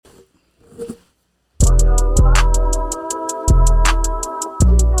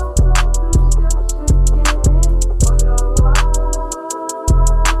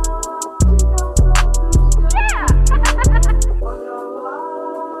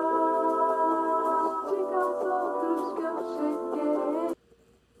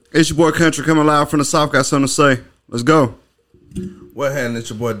It's your boy Country coming live from the South. Got something to say. Let's go. What happened? It's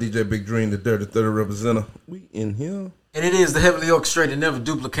your boy DJ Big Dream, the Dirty 30 representative. We in here. And it is the heavily orchestrated, never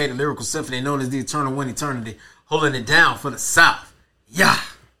duplicated lyrical symphony known as the Eternal One Eternity, holding it down for the South. Yeah.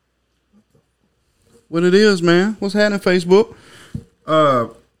 What it is, man. What's happening, Facebook?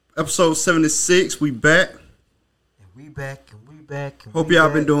 Episode 76. We back. And we back. Hope y'all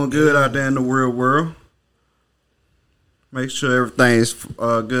been doing good out there in the real world. Make sure everything's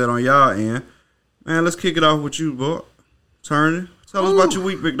good on y'all end. Man, let's kick it off with you, boy. Turner, tell us about your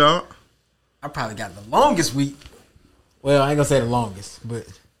week, big dog. I probably got the longest week. Well, I ain't gonna say the longest, but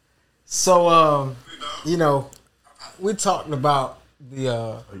so we're talking about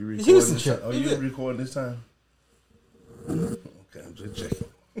the Houston trip. Are you recording this time? Okay, I'm just checking.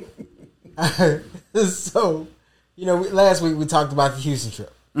 So, last week we talked about the Houston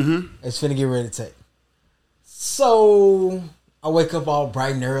trip. Mm-hmm. It's finna get ready to take. So I wake up all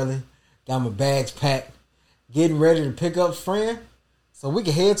bright and early, got my bags packed, getting ready to pick up friend so we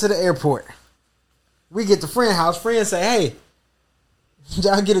can head to the airport. We get to friend house. Friend say, "Hey, did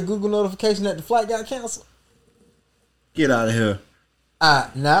y'all get a Google notification that the flight got canceled?" Get out of here.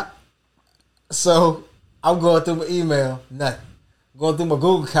 Nah. So I'm going through my email, nothing. Going through my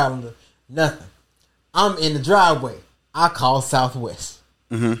Google Calendar, nothing. I'm in the driveway. I call Southwest.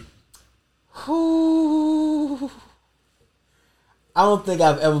 Mm-hmm. Whew. I don't think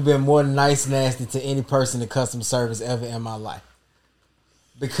I've ever been more nice nasty to any person in customer service ever in my life.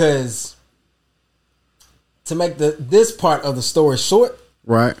 Because to make this part of the story short,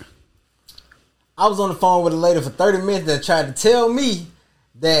 right, I was on the phone with a lady for 30 minutes that tried to tell me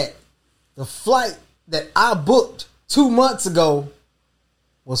that the flight that I booked 2 months ago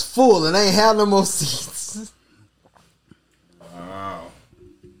was full and they ain't have no more seats. Wow.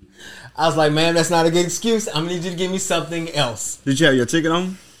 I was like, "Man, that's not a good excuse. I'm gonna need you to give me something else." Did you have your ticket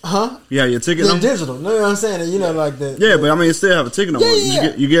on? Huh? You have your ticket on? Digital. You know what I'm saying? Like the... Yeah, but I mean, you still have a ticket on.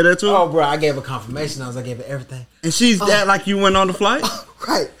 Yeah. You get that too? Oh, bro, I gave her confirmation. I gave her everything. And she's that like you went on the flight?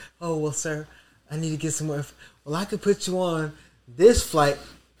 Right. "Oh, well, sir, I need to get some more. Well, I could put you on this flight."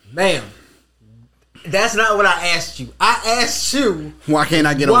 Ma'am, that's not what I asked you. I asked you, why can't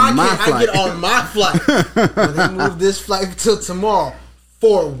I get on my flight? Why can't I get on my flight? Well, they moved this flight till tomorrow.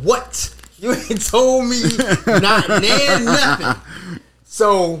 For what? You ain't told me not nothing.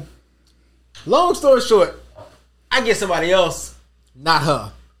 So, long story short, I get somebody else, not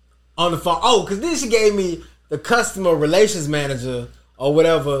her, on the phone. Oh, because then she gave me the customer relations manager or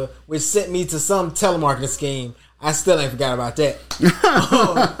whatever, which sent me to some telemarketing scheme. I still ain't forgot about that.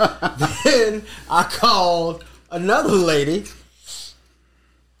 Then I called another lady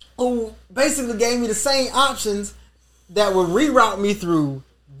who basically gave me the same options that would reroute me through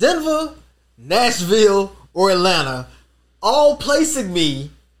Denver, Nashville, or Atlanta, all placing me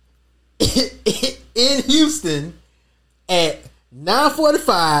in Houston at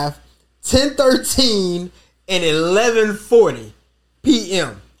 9:45, 10:13, and 11:40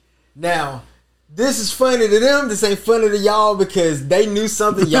 p.m. Now, this is funny to them. This ain't funny to y'all because they knew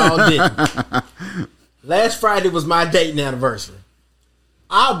something y'all didn't. Last Friday was my dating anniversary.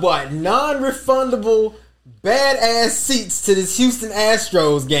 I bought non-refundable, badass seats to this Houston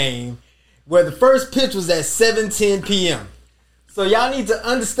Astros game where the first pitch was at 7:10 p.m. So y'all need to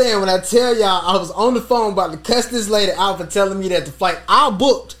understand when I tell y'all I was on the phone about to cuss this lady out for telling me that the flight I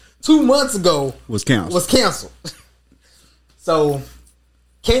booked 2 months ago was canceled. So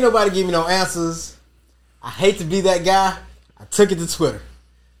can't nobody give me no answers. I hate to be that guy. I took it to Twitter.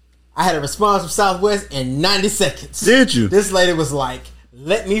 I had a response from Southwest in 90 seconds. Did you? This lady was like,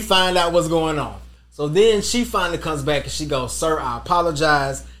 "Let me find out what's going on." So then she finally comes back and she goes, "Sir, I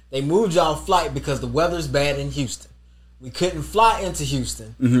apologize. They moved y'all flight because the weather's bad in Houston. We couldn't fly into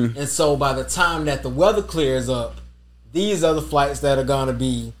Houston. Mm-hmm. And so by the time that the weather clears up, these are the flights that are going to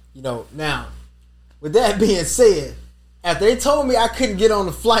be, Now, with that being said, after they told me I couldn't get on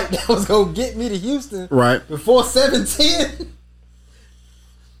the flight that was going to get me to Houston before 7:10,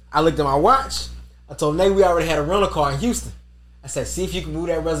 I looked at my watch. I told Nate we already had a rental car in Houston. I said, "See if you can move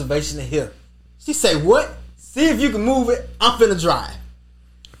that reservation to here." She said, "What? See if you can move it. I'm finna drive."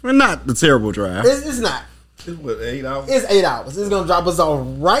 Well, not the terrible drive. It's not. It's what, 8 hours? It's 8 hours. It's going to drop us off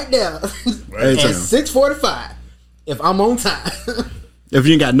right there at 6:45 if I'm on time. If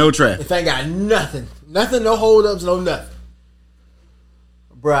you ain't got no traffic. If I ain't got nothing. Nothing, no holdups, no nothing.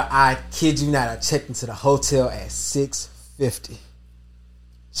 Bruh, I kid you not. I checked into the hotel at 6:50.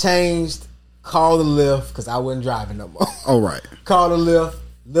 Changed, called the Lyft because I wasn't driving no more. All right. Called the Lyft.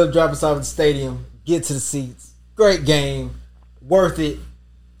 Lyft drop us off at the stadium. Get to the seats. Great game. Worth it.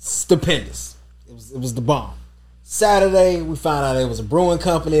 Stupendous. It was the bomb. Saturday, we found out there was a brewing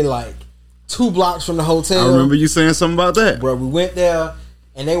company like 2 blocks from the hotel. I remember you saying something about that. Bro, we went there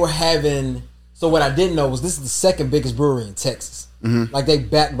and they were having. So what I didn't know was this is the second biggest brewery in Texas. Like they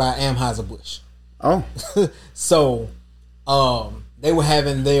backed by Anheuser-Busch. Oh, So they were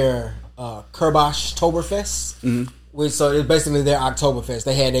having their Kirbosh Toberfest. Which, so it's basically their Oktoberfest.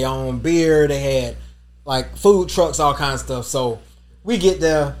 They had their own beer. They had like food trucks, all kinds of stuff. So we get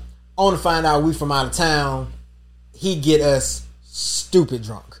there, only to find out we from out of town. He get us stupid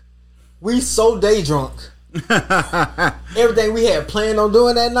drunk. We so day drunk. Everything we had planned on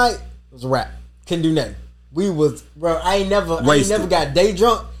doing that night was a wrap. Couldn't do nothing. We was, bro. I ain't never got day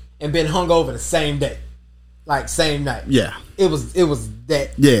drunk and been hungover the same day, like same night. yeah, It was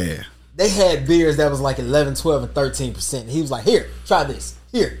that. yeah. They had beers that was like 11, 12, and 13%. He was like, here, try this.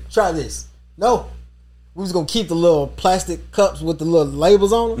 Here, try this. No. We was going to keep the little plastic cups with the little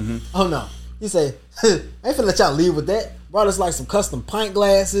labels on them. Oh, no. He said, I ain't finna let y'all leave with that. Brought us like some custom pint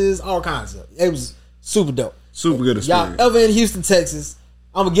glasses, all kinds of stuff. It was super dope. Super good experience. Y'all ever in Houston, Texas,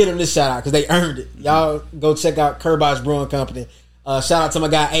 I'm going to give them this shout out because they earned it. Y'all go check out Kirbosh Brewing Company. Shout out to my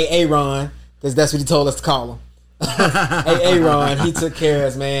guy, A.A. Ron, because that's what he told us to call him. A.A. Ron, he took care of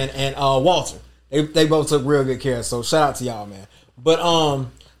us, man, and Walter. They both took real good care of us, so shout out to y'all, man. But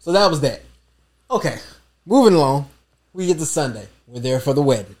so that was that. Okay, moving along, we get to Sunday. We're there for the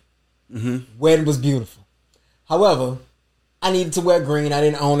wedding. Wedding was beautiful. However, I needed to wear green. I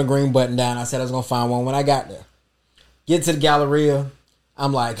didn't own a green button down. I said I was gonna find one when I got there. Get to the Galleria.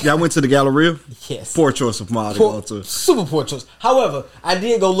 I'm like, Y'all went to the Galleria? yes, Poor choice of mall to go to. super poor choice. However, I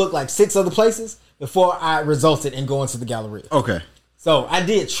did go look like 6 other places before I resulted in going to the Galleria. Okay. So I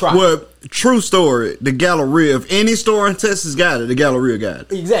did try. Well, true story. The Galleria, if any store in Texas got it, the Galleria got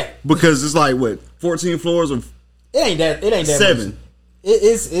it. Exactly. Because it's like, what, 14 floors of It ain't that 7? much.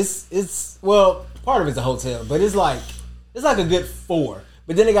 It's well, part of it's a hotel, but it's like a good 4.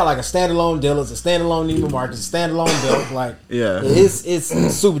 But then they got like a standalone Dillard's, a standalone Neiman Marcus, a standalone Belk. Like, Yeah. it's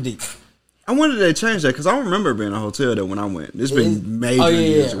super deep. I wonder if they changed that because I don't remember being a hotel there when I went. It's been major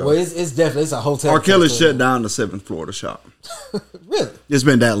years ago. Well, it's definitely a hotel. R. Kelly shut down the 7th floor of the shop. Really? It's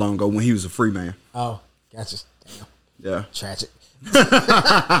been that long ago when he was a free man. Oh, gotcha. Damn. Yeah. Tragic.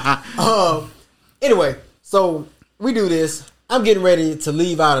 Anyway, so we do this. I'm getting ready to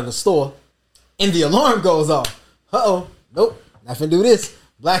leave out of the store, and the alarm goes off. Nope, not finna do this.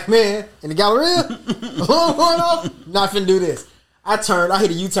 Black man in the Galleria, alarm going off. Not finna do this. I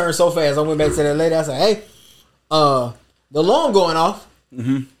hit a U-turn so fast. I went back to that lady. I said, "Hey, the alarm going off."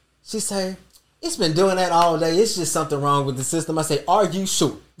 She said, "It's been doing that all day. It's just something wrong with the system." I say, "Are you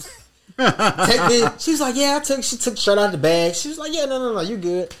sure?" She was like, "Yeah, she took straight out the bag." She was like, "Yeah, no, you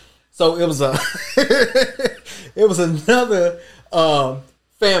good." So it was it was another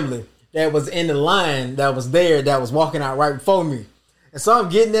family that was in the line that was there that was walking out right before me, and so I'm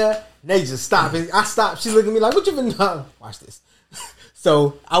getting there. And they just stop. I stopped. She looked at me like, "What you been doing?" Watch this.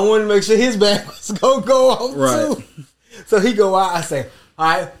 So I wanted to make sure his bag was gonna go off too. So he go out. I say, "All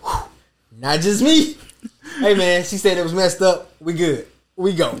right, not just me." Hey man, she said it was messed up. We good.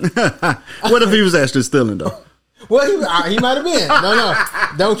 We go. What if he was actually stealing though? Well, he might have been. No,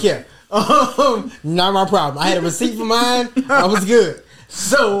 don't care. Not my problem. I had a receipt for mine. I was good.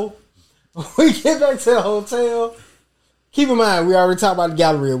 So we get back to the hotel. Keep in mind, we already talked about the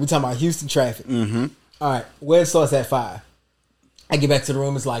Galleria. We talking about Houston traffic. All right, wedding starts at 5. I get back to the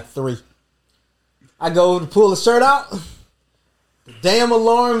room. It's like 3. I go to pull the shirt out. The damn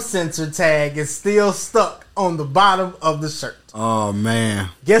alarm sensor tag is still stuck on the bottom of the shirt. Oh man.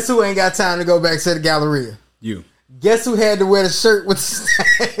 Guess who ain't got time to go back to the Galleria? You. Guess who had to wear the shirt with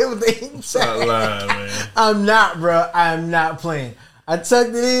the ink Stop lying, man. I'm not, bro. I'm not playing. I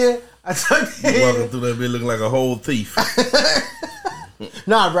tucked it in. Walking through that bit looking like a whole thief.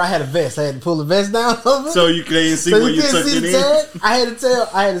 Nah, bro. I had a vest. I had to pull the vest down over. So you can't see where you tucked it in? Tag. I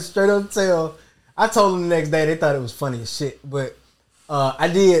had to straight up tell. I told them the next day. They thought it was funny as shit. But I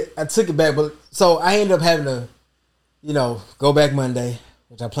did. I took it back. But so I ended up having to, go back Monday,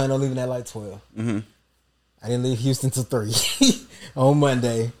 which I planned on leaving at like 12. I didn't leave Houston till 3 on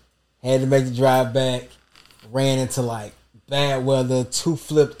Monday. Had to make the drive back. Ran into like bad weather. 2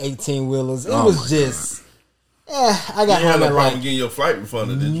 flipped 18-wheelers. It was just, I got home at like getting your flight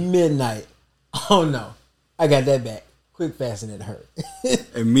refunded, did you? midnight. Oh no, I got that back quick, fast, and it hurt.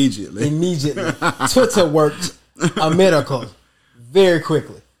 Immediately. Twitter worked a miracle very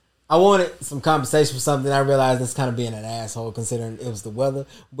quickly. I wanted some compensation for something. I realized that's kind of being an asshole considering it was the weather.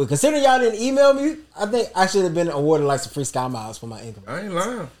 But considering y'all didn't email me, I think I should have been awarded like some free Sky Miles for my income. I ain't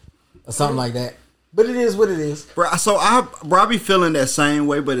lying. Or something like that. But it is what it is. Bro, so I be feeling that same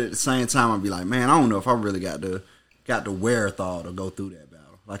way, but at the same time, I be like, man, I don't know if I really got the got the wherewithal to go through that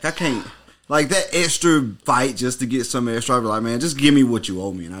battle. Like I can't. Like that extra fight just to get some extra. I be like, man, just give me what you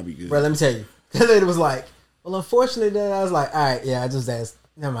owe me and I'll be good. Bro, let me tell you. That lady was like, well, unfortunately, then I was like, all right, yeah, I just asked.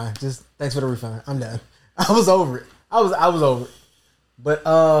 Never mind. Just thanks for the refund. I'm done. I was over it. I was over it. But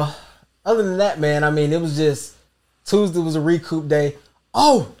other than that, man, I mean, it was just Tuesday was a recoup day.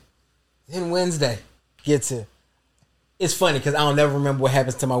 Oh, then Wednesday gets it. It's funny because I don't never remember what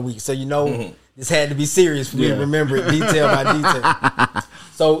happens to my week. So this had to be serious for me to remember it detail by detail.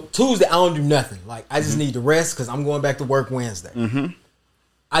 So Tuesday, I don't do nothing. Like I just need to rest because I'm going back to work Wednesday.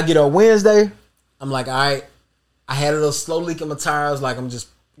 I get up Wednesday. I'm like, all right. I had a little slow leak in my tire. I was like, I'm just,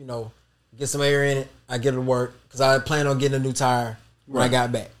 get some air in it. I get it to work because I planned on getting a new tire when I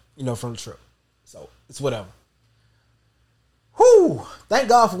got back, from the trip. So it's whatever. Whew! Thank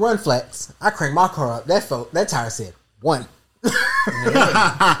God for run flats. I cranked my car up. That tire said 1.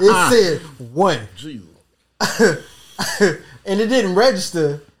 It said 1. Jesus. And it didn't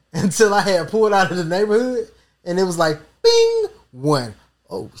register until I had pulled out of the neighborhood, and it was like, bing, 1.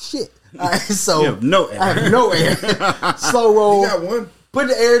 Oh shit! All right, so you have no air. I have no air. Slow roll. You got 1. Put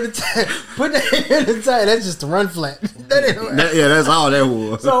the air in the tire. Put the air in the tire. That's just the run flat. That ain't no air. Yeah, that's all that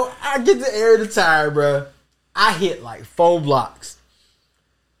was. So I get the air in the tire, bro. I hit like 4 blocks.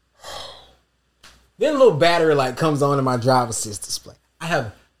 Then a little battery light comes on in my driver's assist display. I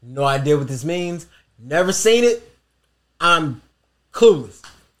have no idea what this means. Never seen it. I'm clueless.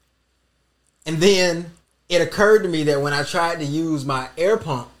 And then it occurred to me that when I tried to use my air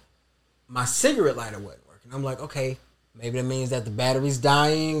pump, my cigarette lighter wasn't working. I'm like, okay, maybe that means that the battery's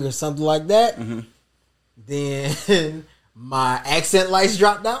dying or something like that. Then my accent lights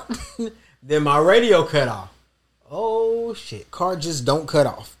dropped out. Then my radio cut off. Oh shit, car just don't cut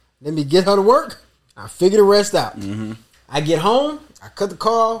off. Let me get her to work. I figure the rest out. I get home. I cut the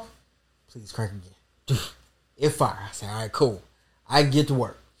car off. Please crank again. It fire. I say, all right, cool. I get to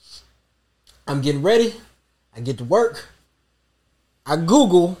work. I'm getting ready. I get to work. I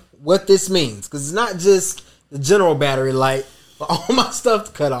Google what this means. Because it's not just the general battery light for all my stuff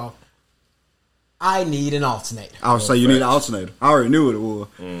to cut off. I need an alternator. I would say you need an alternator. I already knew what it was.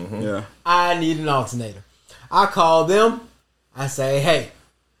 Yeah. I need an alternator. I call them. I say, hey,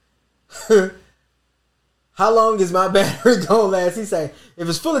 how long is my battery going to last? He say, if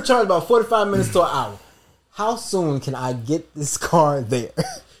it's fully charged, about 45 minutes to an hour. How soon can I get this car there?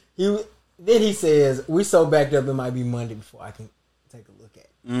 Then he says, we so backed up it might be Monday before I can take a look at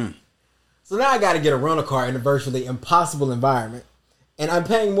it. So now I got to get a rental car in a virtually impossible environment. And I'm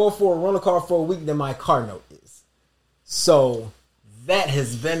paying more for a rental car for a week than my car note is. So that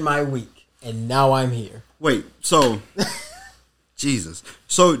has been my week. And now I'm here. Wait, so Jesus.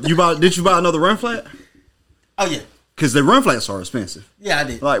 So did you buy another run flat? Oh, yeah. Because the run flats are expensive. Yeah, I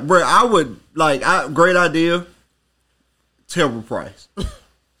did. Like, bro, great idea. Terrible price.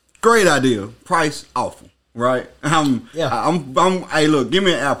 Great idea. Price awful. Right? Hey, look, give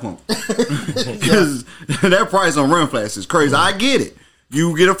me an air pump. Because that price on run flats is crazy. I get it.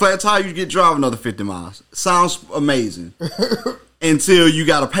 You get a flat tire, you get drive another 50 miles. Sounds amazing. Until you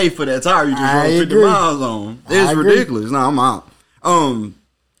got to pay for that tire you just rode 50 miles on. It's ridiculous. No, I'm out.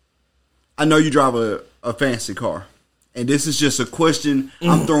 I know you drive a fancy car. And this is just a question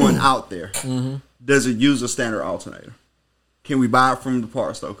I'm throwing out there. Does it use a standard alternator? Can we buy it from the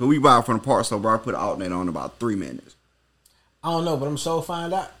parts store? Can we buy it from the parts store, bro? I put an alternator on in about 3 minutes. I don't know, but I'm sure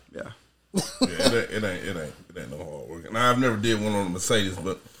find out. Yeah. It ain't no hard work. Now I've never did one on a Mercedes,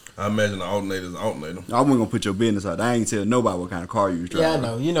 but I imagine the alternator is an alternator. I wasn't gonna put your business out. I ain't tell nobody what kind of car you was driving. Yeah, I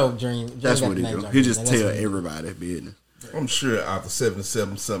know. You know, Dream. That's what he do. He just tell everybody business. I'm sure after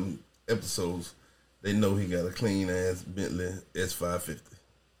 77 something episodes, they know he got a clean ass Bentley S550.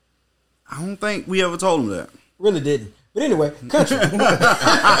 I don't think we ever told him that. Really didn't. But anyway, country.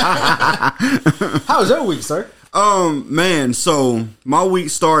 How was your week, sir? Man, so my week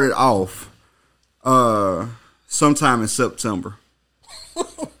started off sometime in September.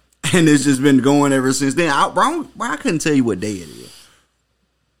 And it's just been going ever since then. I couldn't tell you what day it is.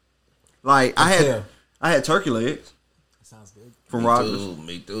 Like I had turkey legs. Sounds good. From Rogers.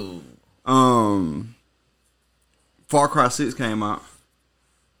 Me too. Far Cry 6 came out.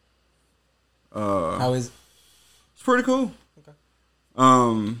 How is it? It's pretty cool.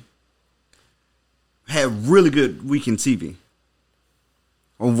 Okay. Had really good weekend TV.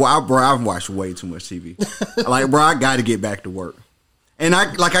 I've watched way too much TV. I got to get back to work. And I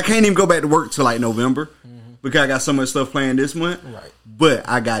can't even go back to work till like November because I got so much stuff playing this month. Right. But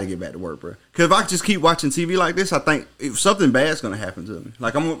I got to get back to work, bro. Because if I just keep watching TV like this, I think something bad's going to happen to me.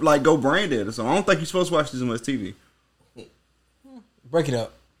 Like, I'm going to go brain dead or something. I don't think you're supposed to watch this much TV. Break it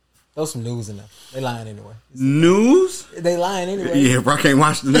up. Throw some news in there. They lying anyway. News? They lying anyway. Yeah, bro, I can't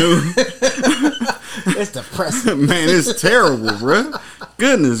watch the news. It's depressing. Man, it's terrible, bro.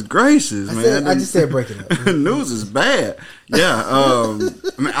 Goodness gracious, man. I just said break it up. News is bad. Yeah. I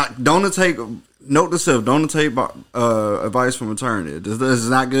mean, don't take. Note to self: don't take advice from attorney. This is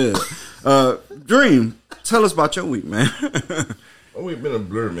not good. Dream, tell us about your week, man. My week been a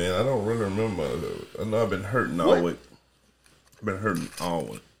blur, man. I don't really remember. I know I've been hurting all week. I've been hurting all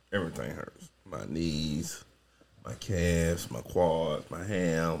week. Everything hurts. My knees, my calves, my quads, my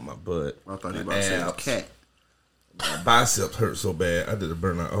ham, my butt. I thought you my about to say abs. cat. My biceps hurt so bad. I did a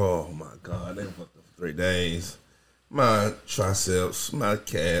burnout. Oh my god, they fucked up for 3 days. My triceps, my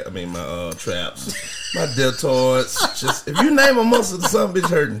traps, my deltoids. Just if you name a muscle, some bitch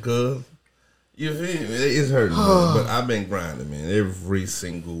hurting, cuz. You feel me? It's hurting, man. But I've been grinding, man, every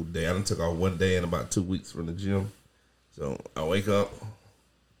single day. I done took off 1 day in about 2 weeks from the gym. So I wake up,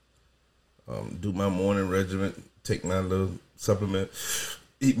 do my morning regimen, take my little supplement,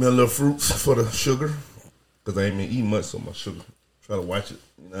 eat my little fruits for the sugar, because I ain't been eating much, so my sugar, try to watch it,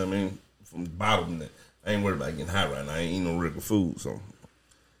 you know what I mean, from the bottom. That I ain't worried about getting high right now. I ain't eating no regular food, so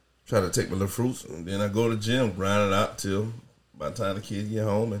try to take my little fruits, and then I go to the gym, grind it out till by the time the kids get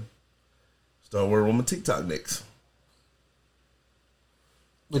home, and start working on my TikTok next.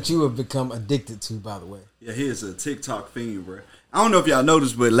 Which you have become addicted to, by the way. Yeah, he is a TikTok fiend, bro. I don't know if y'all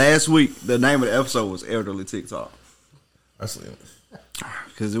noticed, but last week the name of the episode was Elderly TikTok. I see it.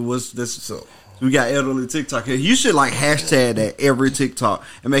 Because it was this. So We got Elderly TikTok here. You should like hashtag that every TikTok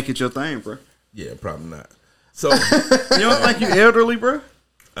and make it your thing, bro. yeah, probably not. So You don't think you elderly, bro?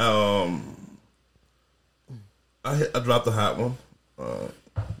 I dropped a hot one.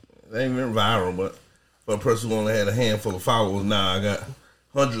 They ain't been viral, but for a person who only had a handful of followers, now I got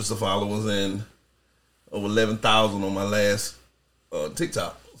hundreds of followers and over 11,000 on my last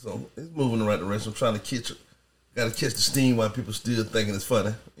TikTok. So it's moving in the right direction. I'm trying to catch it. Got to catch the steam while people still thinking it's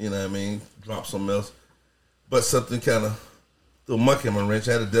funny. You know what I mean? Drop something else. But something kind of threw a monkey in my wrench.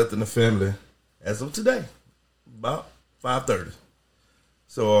 I had a death in the family as of today, about 5:30.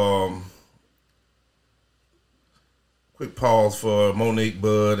 So, quick pause for Monique,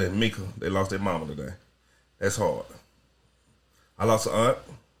 Bud, and Mika. They lost their mama today. That's hard. I lost an aunt.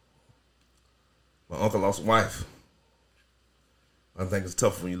 My uncle lost a wife. I think it's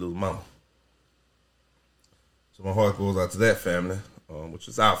tough when you lose mama. So my heart goes out to that family, which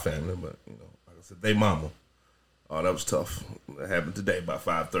is our family, but you know, like I said, they mama. Oh, that was tough. That happened today about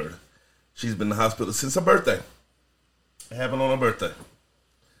 5:30. She's been in the hospital since her birthday. It happened on her birthday.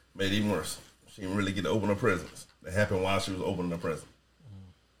 Made it even worse. She didn't really get to open her presents. That happened while she was opening her present.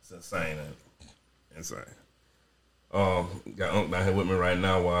 It's insane. Insane. Got Unc down here with me right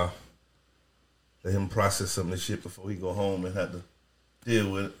now while let him process some of this shit before he go home and have to deal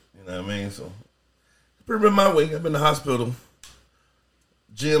with it. You know what I mean? So it's pretty much my week. I've been to the hospital,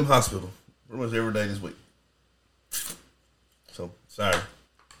 gym hospital, pretty much every day this week. So sorry.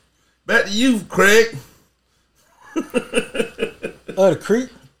 Back to you, Craig. The creep?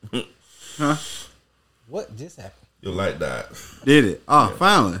 Huh? What just happened? Your light died. Did it? Oh, yeah.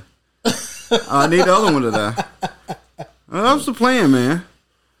 Finally. I need the other one to die. That was the plan, man.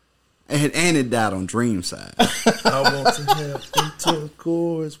 And it died on Dream side. I want to have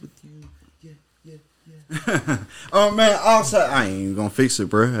intercourse with you. Yeah. Oh, man. Also, I ain't even gonna fix it,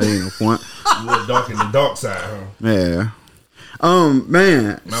 bro. That ain't no point. You went dark in the dark side, huh? Yeah.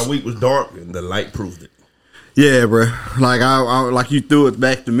 Man. My week was dark and the light proved it. Yeah, bro. Like I like you threw it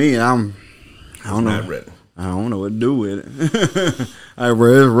back to me, and I don't know. Not ready. I don't know what to do with it. Hey,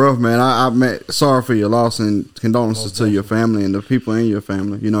 bro, it's rough, man. Sorry for your loss and condolences to your family and the people in your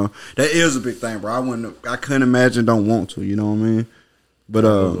family. You know that is a big thing, bro. I couldn't imagine. Don't want to. You know what I mean?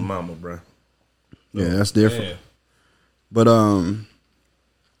 But mama, bro. Yeah, that's different. Yeah. But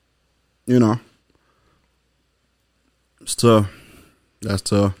you know, it's tough. That's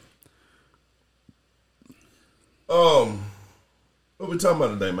tough. What we talking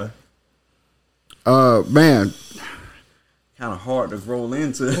about today, man? Man, kind of hard to roll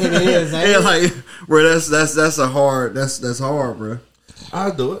into. It is, yeah, like, bro, that's hard, bro.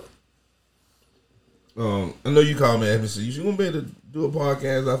 I'll do it. I know you called me and said you gonna be able to do a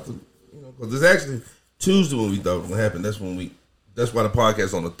podcast after, you know, because it's actually Tuesday when we thought it was gonna happen. That's why the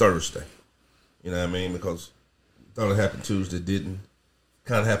podcast on a Thursday. You know what I mean? Because we thought it happened Tuesday, didn't.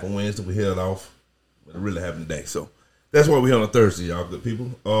 Kind of happened Wednesday, we held off, but it really happened today. So that's why we're on a Thursday, y'all good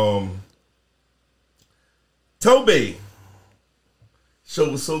people. Toby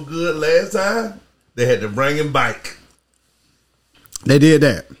show was so good last time they had to bring him back. They did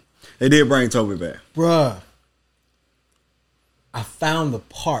that. They did bring Toby back. Bruh. I found the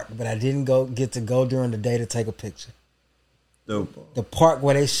park, but I didn't get to go during the day to take a picture. The park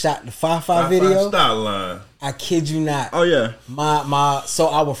where they shot the 5-5 video. Style line. I kid you not. Oh yeah. So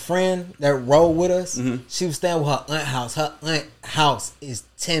our friend that rode with us, she was staying with her aunt house. Her aunt house is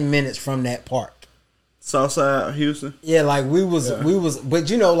 10 minutes from that park. Southside Houston. Yeah, like we was, but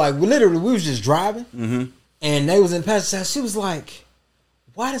you know, like we was just driving, and they was in the passenger side. She was like,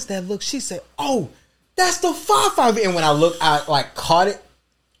 "Why does that look?" She said, "Oh, that's the 5-5." And when I looked, I like caught it,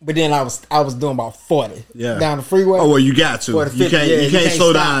 but then I was doing about 40 down the freeway. Oh well, you got to. You can't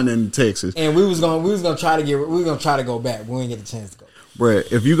slow down in Texas. And we was gonna try to go back. We didn't get a chance to go.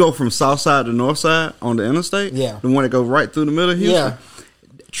 Bruh, if you go from south side to north side on the interstate, the one that goes right through the middle of Houston,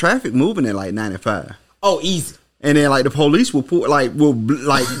 traffic moving at like 95. Oh, easy. And then like the police will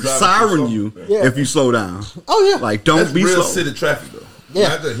siren you if you slow down. Oh yeah. Like don't That's be real slow. city traffic though. Yeah.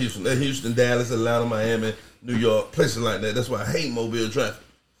 Not just Houston. That's Houston, Dallas, Atlanta, Miami, New York, places like that. That's why I hate mobile traffic.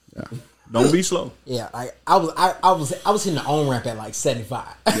 Yeah. Don't be slow. Yeah, I was hitting the on ramp at like 75.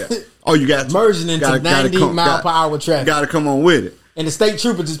 Yeah. Oh, you got merging into 90 mile per hour traffic. Got to come on with it. And the state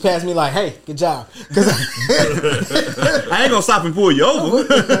trooper just passed me like, "Hey, good job." Because I ain't gonna stop and pull you over.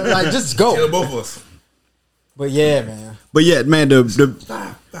 Like, just go. Kill both of us. But yeah, man. But yeah, man,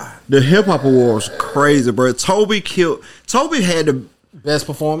 the hip hop award was crazy, bro. Toby had the best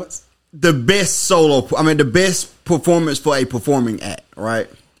performance. The best the best performance for a performing act, right?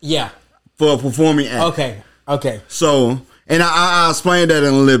 Yeah. For a performing act. Okay. So, and I'll explain that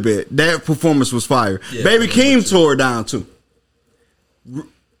in a little bit. That performance was fire. Yeah, Baby Keem tore it down too.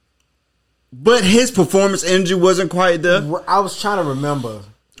 But his performance energy wasn't quite there. I was trying to remember.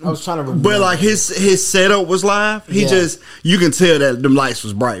 But like his setup was live. You can tell that them lights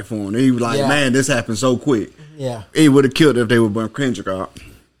was bright for him. He was like, man, this happened so quick. Yeah. He would have killed if they would bring Kendrick out.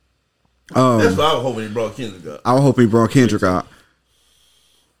 That's what I was hoping he brought Kendrick out. I was hoping he brought Kendrick out.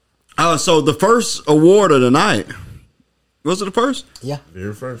 So the first award of the night, was it the first? Yeah.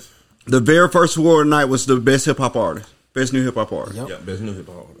 Very first. The very first award of the night was the best hip hop artist. Best new hip hop artist. Yep. Yeah, best new hip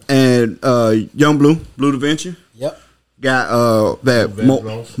hop artist. And Young Blue Da Vinci. Yep. Got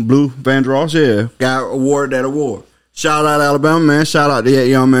Blue Vandross, got awarded that award. Shout out Alabama, man. Shout out to that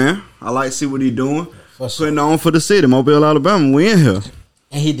young man. I like to see what he doing. Putting on for the city, Mobile, Alabama. We in here.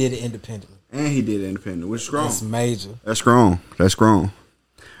 And he did it independently. Which is strong. That's major. That's strong.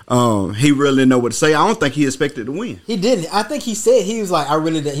 He really didn't know what to say. I don't think he expected to win. He didn't. I think he said he was like, I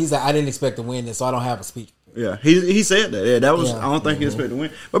didn't expect to win this, so I don't have a speech. Yeah, he said that. Yeah, that was. I don't think he expected to win.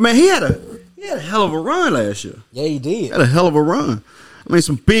 But man, he had a hell of a run last year. Yeah, he did. He had a hell of a run. I mean,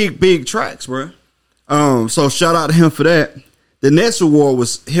 some big tracks, bro. So shout out to him for that. The next award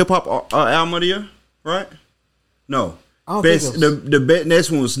was Hip Hop Album of the Year, right? No, best. The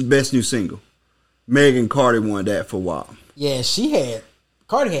next one was Best New Single. Megan Cardi won that for a while. Yeah,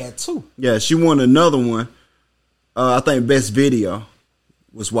 Cardi had 2. Yeah, she won another one. I think Best Video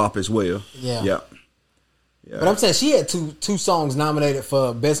was WAP as well. Yeah. But I'm saying she had two songs nominated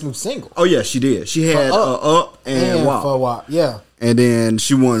for Best New Single. Oh yeah, she did. She had Up and WAP. For WAP, yeah. And then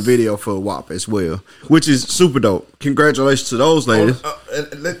she won video for WAP as well, which is super dope. Congratulations to those ladies.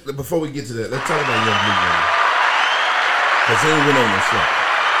 Before we get to that, let's talk about Young Blue. Because he ain't went on the show.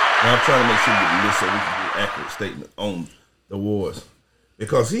 Now I'm trying to make sure we get this so we can get an accurate statement on the awards.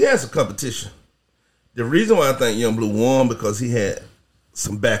 Because he has a competition. The reason why I think Young Blue won because he had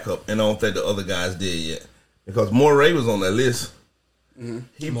some backup, and I don't think the other guys did yet. Because Moray was on that list.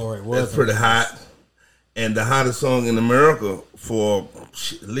 Mm-hmm. That's pretty hot. And the hottest song in America for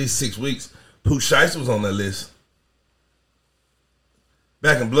at least 6 weeks, Pooh Shiesty was on that list.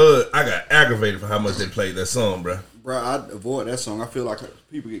 Back in Blood, I got aggravated for how much they played that song, bro. Bro, I avoid that song. I feel like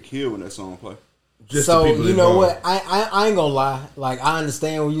people get killed when that song play. So you know what? I ain't gonna lie. Like I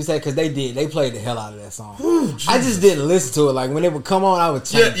understand what you said because they played the hell out of that song. Ooh, I just didn't listen to it. Like when it would come on, I would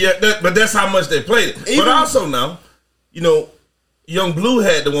change. But that's how much they played it. But also now, you know, Young Blue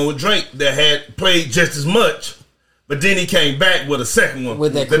had the one with Drake that had played just as much, but then he came back with a second one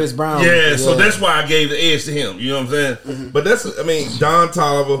with that Chris Brown. Yeah, so that's why I gave the edge to him. You know what I'm saying? Mm-hmm. But Don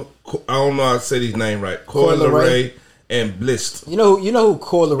Toliver. I don't know how to say his name right. Coi Leray and Blist. You know who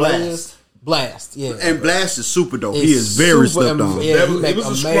Coi Leray is? Blast, yeah. And Blast is super dope. He is very slept on. Yeah, it was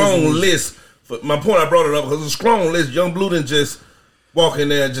a strong list. My point, I brought it up because it was a strong list. Young Blue didn't just walk in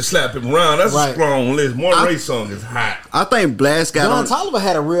there and just slap him around. That's a strong list. Moray's song is hot. I think Blast got Don Toliver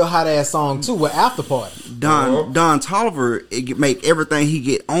had a real hot ass song too with After Party. Don Toliver, it make everything he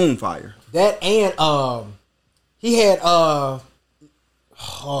get on fire. That and he had Lemonade.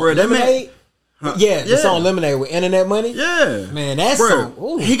 The song Lemonade with Internet Money. Yeah. Man, that song.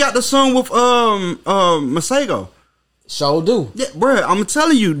 Ooh. He got the song with Masego. Sure do. Yeah, bro, I'm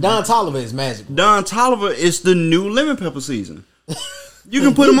telling you, Don Toliver is magic. Don Toliver is the new lemon pepper season. You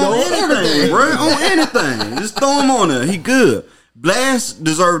can put him on on anything, everything. bro. On anything. Just throw him on there. He good. Blast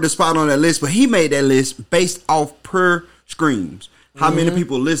deserved a spot on that list, but he made that list based off per streams. How many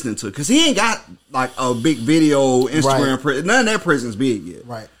people listening to it. Because he ain't got like a big video, Instagram. Right. None of that presence big yet.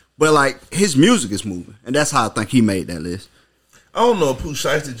 Right. But like his music is moving. And that's how I think he made that list. I don't know if Pooh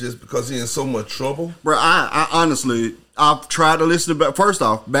Shiesty just because he in so much trouble. Bro, I honestly, I've tried to listen to, first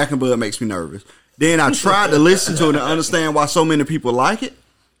off, Back in Blood makes me nervous. Then I tried to listen to it and understand why so many people like it.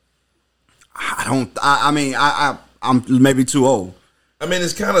 I'm maybe too old. I mean,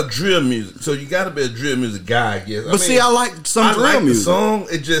 it's kind of drill music, so you got to be a drill music guy, I guess. But see, I like some drill like music. The song,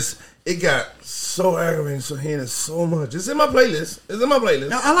 it got so aggravating, so hearing it so much. It's in my playlist.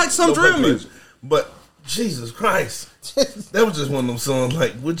 Now, I like some drill music. But Jesus Christ, that was just one of them songs.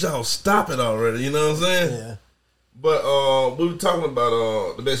 Like, would y'all stop it already? You know what I'm saying? Yeah. But we were talking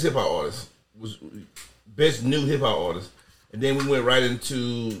about the best hip hop artist, was best new hip hop artist, and then we went right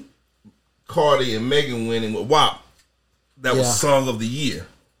into Cardi and Megan winning with WAP. That was Song of the Year.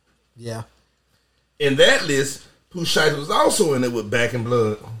 Yeah. In that list, Pooh Shiesty was also in it with Back in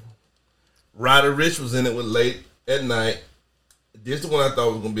Blood. Ryder Rich was in it with Late at Night. This is the one I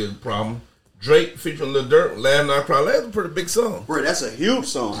thought was going to be a problem. Drake featuring Lil Durk, Laugh Now Cry Laugh. That's a pretty big song. Bro, that's a huge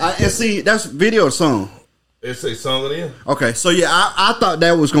song. And see, that's video song. They say Song of the Year. Okay, so yeah, I thought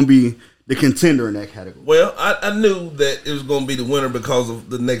that was going to be the contender in that category. Well, I knew that it was going to be the winner because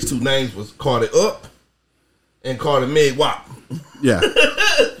of the next two names was Cardi Up and Cardi Meg WAP. Yeah.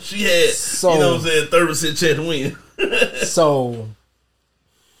 She had, you know what I'm saying, 30% chance to win. So,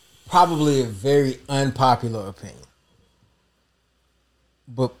 probably a very unpopular opinion.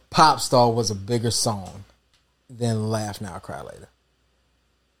 But Pop Star was a bigger song than Laugh Now Cry Later.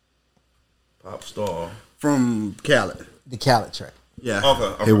 Pop Star. From Khaled. The Khaled track. Yeah.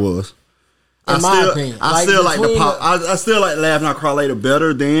 Okay. It was. In my opinion. I still like the pop. I still like Laugh Now Cry Later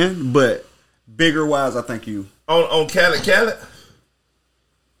better than, but bigger wise, I think you. On Khaled?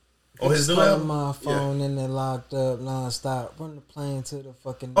 On his new album? My phone and they locked up nonstop. Run the plane to the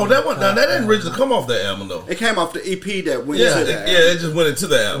fucking. Oh, that one. Now that didn't originally come off that album though. It came off the EP that went Yeah, into that. it just went into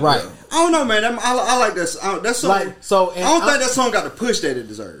the album. Right. Yeah. I don't know, man. I like this. That song. Like, so, I don't think that song got the push that it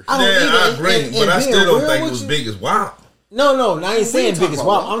deserves. I don't either. I agree, And but I being still don't real think it with was you- big as WAP. No, I ain't saying talking biggest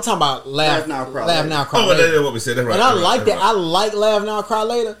about WAP. I'm talking about Laugh Now, Cry Laugh Later. Now Cry Oh, Later. that's what we said. That's right. And I that's like right, that. that's I like Laugh Now Cry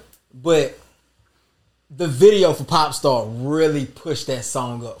Later, but the video for Pop Star really pushed that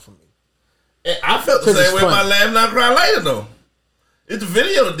song up for me. And I felt the 'Cause same it's way fun. about Laugh Now Cry Later though. It's the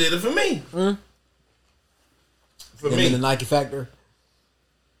video that did it for me. For Them me, in the Nike Factory.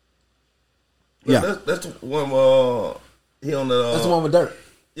 Yeah. that's the one. He on the. That's the one with Dirt.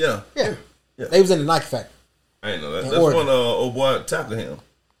 Yeah, Yeah. Yeah. They was in the Nike Factory. I ain't know that. In That's Oregon. one. Old boy tackled him.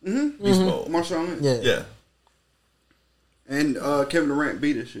 Beast Mode. Marshall Lynch. Yeah. Yeah. And Kevin Durant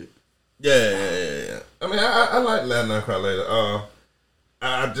beat this shit. Yeah. I mean, I like Laugh Now Cry Later.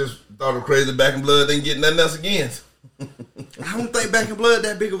 I just thought it was crazy Back in Blood didn't get nothing else again. I don't think Back in Blood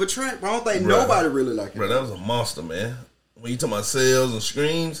that big of a track, but I don't think nobody really like it. Bro, that was a monster, man. When you talking about sales and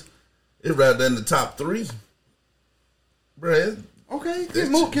streams, it's right there in the top 3. Bro, Okay, This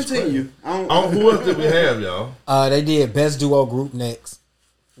move, shit was continue. who else did we have, y'all? They did Best Duo Group next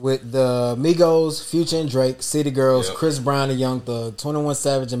with the Migos, Future and Drake, City Girls, Yep. Chris Brown and Young Thug, 21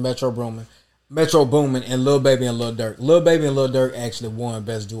 Savage and Metro Boomin, and Lil Baby and Lil Durk. Lil Baby and Lil Durk actually won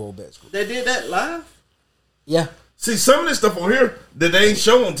Best Duo, Best Group. They did that live? Yeah. See, some of this stuff on here that they ain't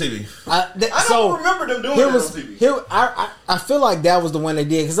show on TV. I don't remember them doing that on TV. I feel like that was the one they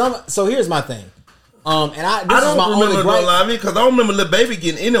did. So here's my thing. This I is my don't only remember no gripe. live because I don't remember Lil Baby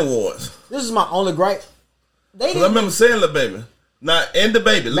getting any awards. This is my only gripe. They Because I didn't. remember saying Lil Baby. Not and the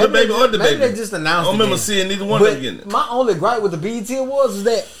baby. Lil Baby or the maybe baby. they just announced I don't remember it. seeing neither one of them But getting it. my only gripe with the BET Awards is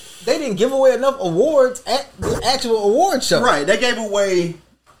that they didn't give away enough awards at the actual award show. Right, they gave away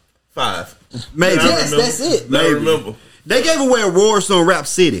 5. maybe. I Yes, remember. that's it. I Maybe. remember. They gave away awards on Rap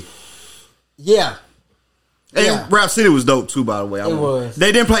City. Yeah. And Yeah. Rap City was dope too, by the way. It was.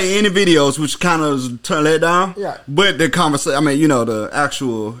 They didn't play any videos, which kind of turned that down. Yeah. But the conversation, I mean, the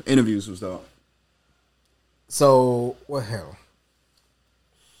actual interviews was dope. So what hell?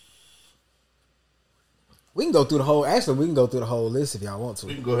 We can go through the whole. Actually, we can go through the whole list if y'all want We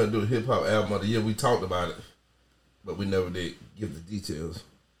to. can go ahead and do a hip hop album of the year. We talked about it, but we never did give the details.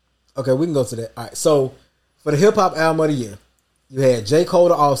 Okay, we can go to that. All right. So for the hip hop album of the year, you had J. Cole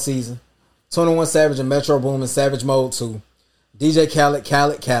the Off Season, 21 Savage and Metro Boomin, Savage Mode 2, DJ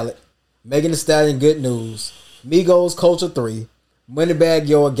Khaled, Megan Thee Stallion, Good News, Migos, Culture 3, Moneybagg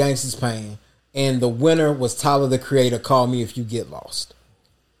Yo, Gangsta's Pain, and the winner was Tyler the Creator. Call Me If You Get Lost.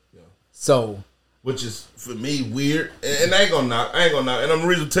 Yeah. So, which is for me weird, and I ain't gonna knock. And I'm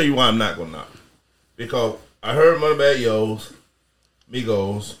reason to tell you why I'm not gonna knock, because I heard Moneybagg Yo's,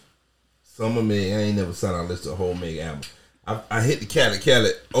 Migos, Summer Meg. I ain't never sat down and listened to a whole Meg album. I hit the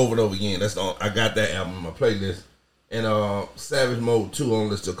Cali over and over again. That's the only, I got that album in my playlist. And Savage Mode 2, I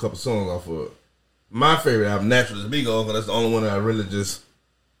only listened to a couple songs off of it. My favorite album, naturally, is Migos, because that's the only one that I really just,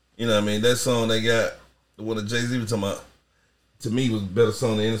 you know what I mean? That song they got, the one that Jay-Z was talking about, to me was a better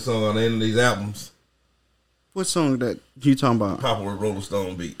song than any song on any of these albums. What song that you talking about? Papa with Rolling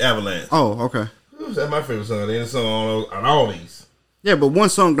Stone beat, Avalanche. Oh, okay. That's my favorite song than any song on all these. Yeah, but one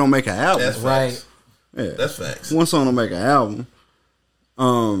song don't make an album. That's right. facts. Yeah. That's facts. One song don't make an album.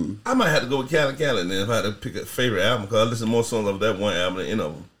 I might have to go with Cali then if I had to pick a favorite album, because I listen to more songs of that one album than any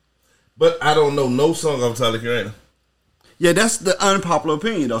of them. But I don't know no song of Tyler Creator. Yeah, that's the unpopular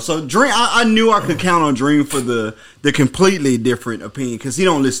opinion though. So Dream, I knew I could count on Dream for the completely different opinion, because he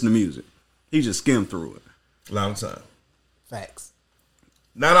don't listen to music. He just skim through it. Long time. facts.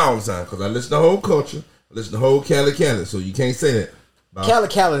 Not all the time, because I listen to whole culture. I listen to whole Cali, so you can't say that.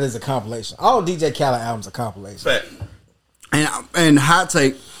 Cali is a compilation. All DJ Khaled albums are compilations. Fact. And hot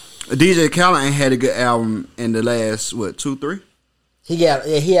take, DJ Khaled ain't had a good album in the last 2, 3. He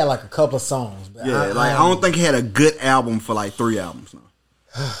had like a couple of songs. But I don't think he had a good album for like 3 albums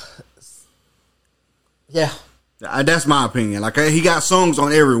now. Yeah. That's my opinion. Like he got songs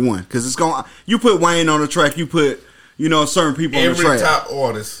on every one, because it's going. You put Wayne on the track, you put certain people on the track. Every top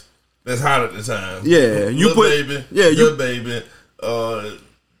artist that's hot at the time. Yeah, you Lil put Baby, you Baby, the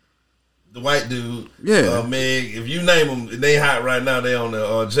white dude, yeah, Meg. If you name them, they hot right now. They on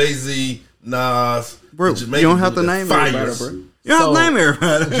the Jay-Z, Nas. Bro, you don't have to name everybody, bro. You don't have to name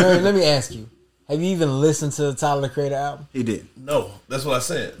everybody. Jerry, let me ask you: have you even listened to the Tyler the Creator album? He did. No, that's what I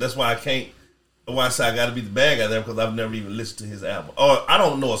said. That's why I can't. Why I say I got to be the bad guy there, because I've never even listened to his album, or I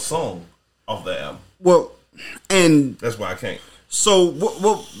don't know a song off that album. Well, and that's why I can't. So,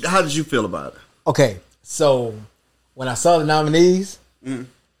 what? How did you feel about it? Okay, so when I saw the nominees, we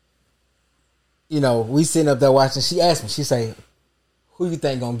sitting up there watching. She asked me, she say, "Who you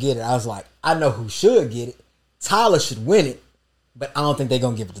think gonna get it?" I was like, "I know who should get it. Tyler should win it, but I don't think they're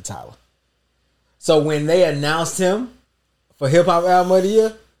gonna give it to Tyler." So when they announced him for Hip Hop Album of the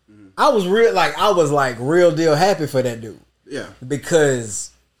Year, I was real deal happy for that dude. Yeah,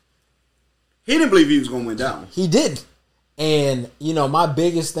 because he didn't believe he was gonna win that one. He didn't. And, my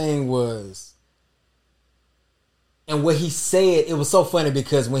biggest thing was, and what he said, it was so funny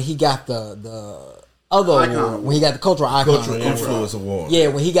because when he got the other award, when he got the Cultural Icon Cultural Influence Award. Yeah,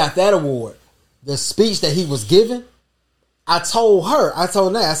 when he got that award, the speech that he was giving, I told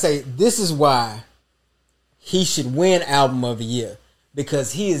Nat, I say, this is why he should win Album of the Year.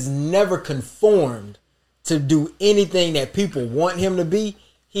 Because he has never conformed to do anything that people want him to be.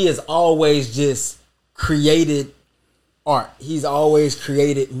 He has always just created art. He's always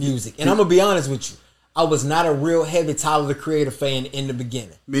created music. And I'm going to be honest with you. I was not a real heavy Tyler the Creator fan in the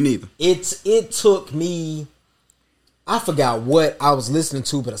beginning. Me neither. It took me, I forgot what I was listening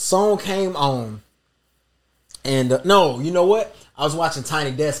to, but a song came on. And no, you know what? I was watching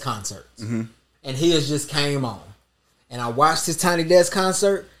Tiny Desk concerts. And his just came on. And I watched his Tiny Desk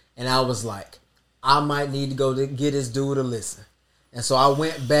concert, and I was like, I might need to go to get this dude a listen. And so I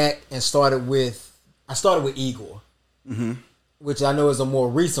went back and started with Igor, which I know is a more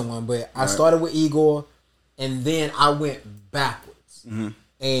recent one, but I started with Igor, and then I went backwards.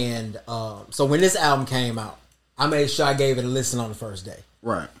 And so when this album came out, I made sure I gave it a listen on the first day.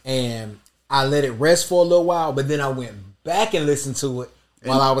 Right. And I let it rest for a little while, but then I went back and listened to it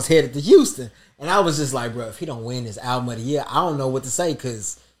while I was headed to Houston. And I was just like, bro, if he don't win this Album of the Year, I don't know what to say,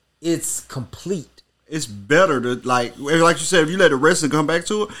 because it's complete. It's better to, like you said, if you let it rest and come back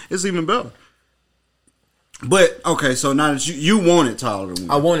to it, it's even better. But, okay, so now that you wanted Tyler to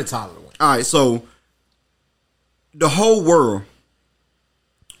win. I wanted Tyler to win. All right, so the whole world,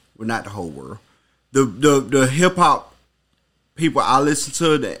 well, not the whole world, the hip-hop people I listen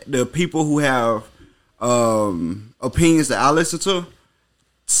to, the people who have opinions that I listen to,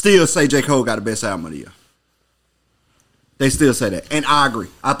 still say J. Cole got the best album of the year. They still say that. And I agree.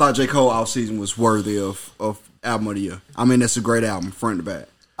 I thought J. Cole Off Season was worthy of album of the year. I mean, that's a great album, front to back.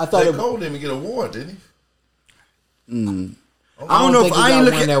 I thought J. Cole didn't get an award, did he? I don't know if I ain't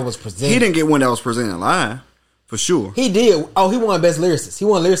looking. That was presented. He didn't get one that was presented live, for sure. He did. Oh, he won Best Lyricist. He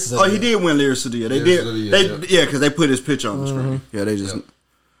won Lyricist. Oh, he did win Lyricist of the Year. They did. Yeah, because they put his picture on the screen. Yeah, they just.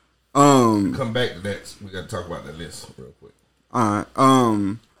 Come back to that. We got to talk about that list real quick. All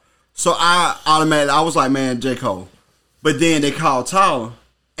right. So I was like, man, J. Cole. But then they called Tyler,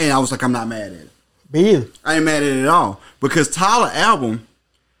 And I was like, I'm not mad at it. Me either. I ain't mad at it at all. Because Tyler album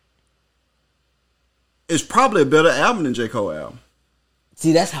is probably a better album than J. Cole album.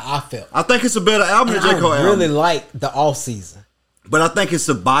 See, that's how I felt. I think it's a better album And than J. Cole I really album. like the off season. But I think it's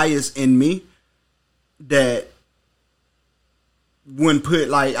a bias in me that when put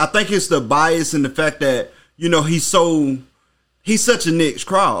like I think it's the bias in the fact that, you know, he's such a niche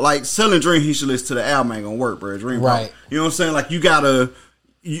crowd. Like Selling Dream, he should listen to the album ain't gonna work, bro. Dream Right. Pop. You know what I'm saying? Like you gotta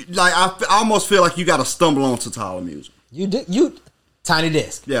I almost feel like you gotta stumble onto Tyler music. You Tiny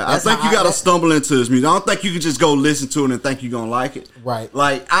Desk. Yeah, That's I think how you gotta stumble into his music. I don't think you can just go listen to it and think you're gonna like it. Right.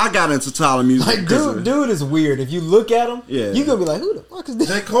 Like I got into Tyler music. Like dude is weird. If you look at him, Yeah. you gonna be like, who the fuck is this?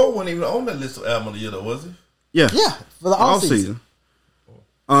 J. Cole wasn't even on that list of album of the year, though, was he? Yeah. Yeah, for the All off season.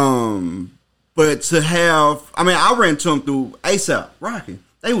 But to have, I mean, I ran to them through ASAP Rocky.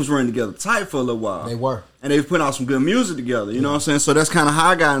 They was running together tight for a little while. They were. And they was putting out some good music together. You know what I'm saying? So that's kind of how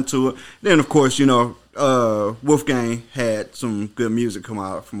I got into it. Then, of course, you know, Wolfgang had some good music come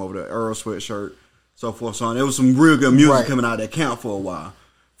out from over there. Earl Sweatshirt, so forth, so on. There was some real good music Right. coming out of that camp for a while.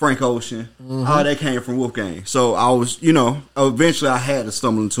 Frank Ocean, all that came from Wolfgang. So I was, you know, eventually I had to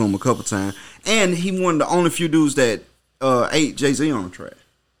stumble into him a couple times. And he one of the only few dudes that ate Jay-Z on the track.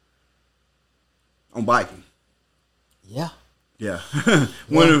 On biking. Yeah. Yeah.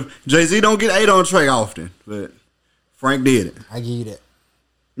 Jay-Z don't get ate on the track often, but Frank did it. I give you that.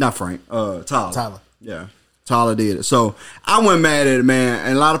 Not Frank, Tyler. Tyler. Yeah. Tyler did it. So I wasn't mad at it, man.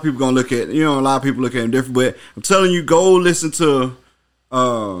 And a lot of people gonna look at, you know, a lot of people look at him different, but I'm telling you, go listen to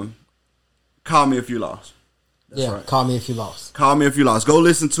Call Me If You Lost. That's yeah. right. Call Me If You Lost. Call Me If You Lost. Go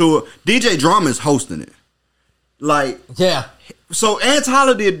listen to it. DJ Drama is hosting it. Like, Yeah. so and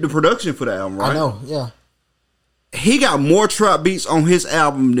Tyler did the production for the album, right? I know. Yeah. He got more trap beats on his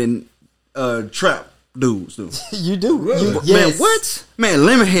album than trap dudes do. You do. Really? You, Man, yes. what? Man,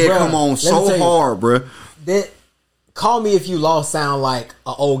 Lemonhead Bruh, come on let me so tell you. hard, bruh. That Call Me If You Lost sound like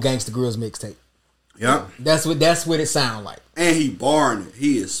an old Gangsta Grills mixtape. Yeah. That's what it sound like. And he barring it.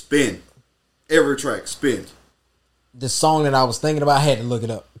 He is spin. Every track spin. The song that I was thinking about, I had to look it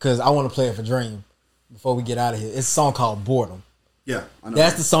up because I want to play it for Dream before we get out of here. It's a song called Boredom. Yeah, I know.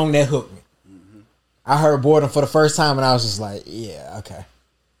 That's the song that hooked me. I heard Boredom for the first time and I was just like, yeah, okay.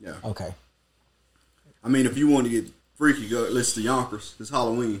 Yeah. Okay. I mean, if you want to get freaky, go listen to Yonkers. It's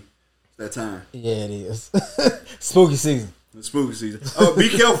Halloween. It's that time. Yeah, it is. Spooky season. It's spooky season. Be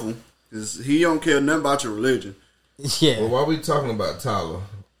careful, because he don't care nothing about your religion. Yeah. Well, while we talking about Tyler,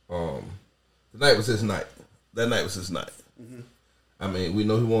 tonight was his night. That night was his night. I mean, we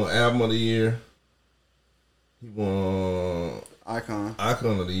know he won Album of the Year. He won Icon.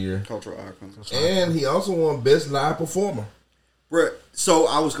 Icon of the Year. Cultural icon. And he also won Best Live Performer. Bruh, so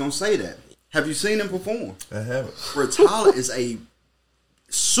I was going to say that. Have you seen him perform? I haven't. Bruh, Tyler is a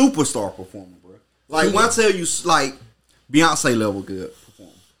superstar performer, bruh. Like, when I tell you, like, Beyonce level good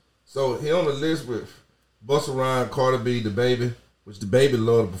performer. So he on the list with Busta Rhymes, Cardi B, The Baby, which The Baby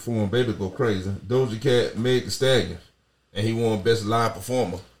love to perform. Baby go crazy. Doja Cat, Meg Thee Stallion. And he won Best Live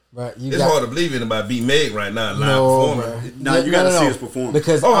Performer. Right. It's hard to believe anybody beat Meg right now, live No, performing. bruh. Nah, you got to see his performance.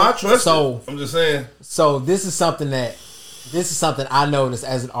 Because Oh, I trust so, it. I'm just saying. So this is something I noticed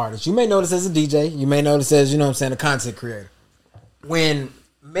as an artist. You may notice as a DJ. You may notice as, you know what I'm saying, a content creator. When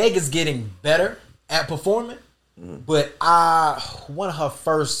Meg is getting better at performing, but one of her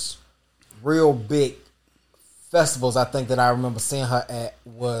first real big festivals I think that I remember seeing her at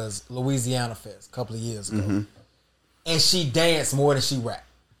was Louisiana Fest a couple of years ago. And she danced more than she rapped.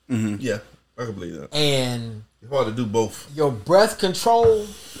 Yeah, I can believe that. And It's hard to do both. your breath control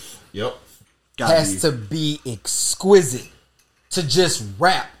Yep. has to be exquisite to just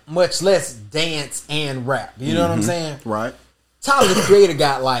rap, much less dance and rap. You know what I'm saying? Right. Tyler the Creator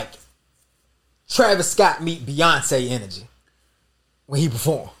got like Travis Scott meet Beyonce energy when he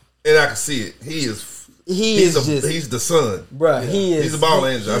performed. And I can see it. He's the son. Bruh, he is. He's a ball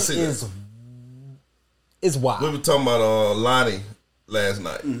angel. I see is, that. It's We wild. were talking about Lonnie last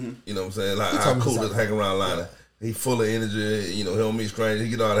night. You know what I'm saying? Like how told me cool something. is hanging around Lonnie. He full of energy. You know, he don't meet strangers. He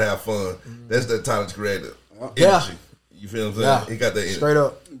get out to have fun. That's that Tyler the Creator energy. Yeah. You feel what I'm saying? Yeah. He got that energy. Straight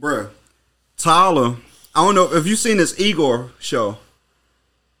up. Bruh, Tyler, I don't know if you seen this Igor show.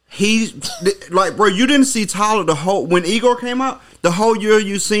 He like, bro, you didn't see Tyler when Igor came out. The whole year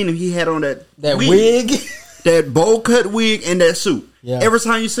you seen him, he had on that wig. that bowl cut wig, and that suit. Yeah. Every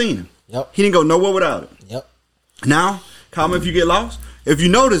time you seen him, Yep. he didn't go nowhere without it. Yep. Now, call me if you get lost. If you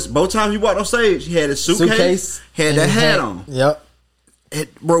notice, both times he walked on stage, he had his suitcase, had and that his hat on. Yep.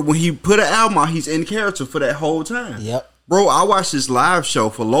 Bro, when he put an album out, he's in character for that whole time. Yep. Bro, I watched this live show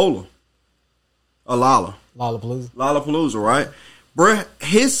for Lollapalooza, Lollapalooza. right? bruh,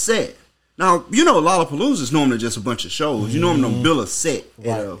 his set. Now, you know, Lollapalooza is normally just a bunch of shows. You normally don't build a set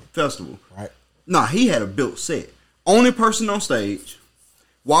at a festival. Right. Nah, he had a built set. Only person on stage.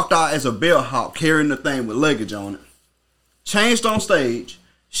 Walked out as a bellhop carrying the thing with luggage on it. Changed on stage.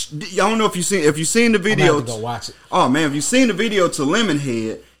 I don't know if you seen the video. I'm gonna have to go watch it. Oh man, if you seen the video to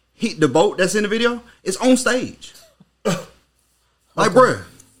Lemonhead, the boat that's in the video is on stage. Like, bruh,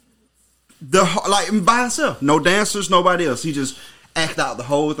 by himself, no dancers, nobody else. He just act out the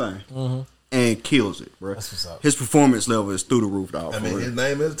whole thing and kills it, bruh. That's what's up. His performance level is through the roof, dog. I mean, his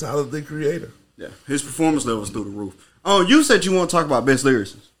name is Tyler, the Creator. Yeah, his performance level is through the roof. Oh, you said you want to talk about best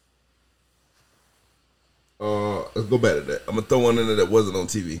lyricists. Let's go back to that. I'm gonna throw one in there that wasn't on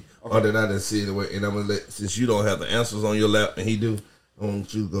TV, or that I didn't see anyway. And I'm gonna since you don't have the answers on your lap and he do, I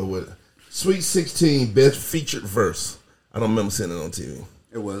want you to go with it. Sweet 16 best featured verse. I don't remember seeing it on TV.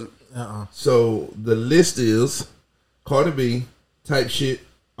 It wasn't. So the list is Cardi B, Type Shit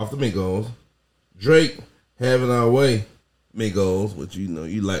off the Migos, Drake, Having Our Way, Migos, which you know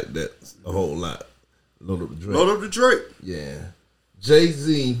you like that a whole lot. Load Up the Drake. Load Up the Drake. Yeah.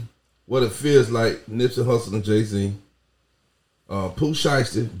 Jay-Z, What It Feels Like, Nipsey Hussle and Jay-Z. Pooh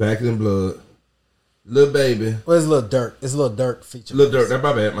Shiesty, Back in Blood. Lil Baby. Well, it's Lil Durk. It's Lil Durk feature. Lil Durk, that's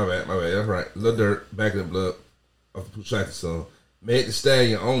my bad. That's right. Lil Durk, Back in Blood, off the Pooh Shiesty song. Meg Thee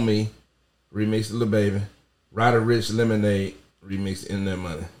Stallion, On Me, remix of Lil Baby. Ryder Rich, Lemonade, remix In That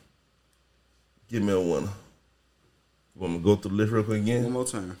Money. Give me a winner. You want me to go through the list real quick again? One more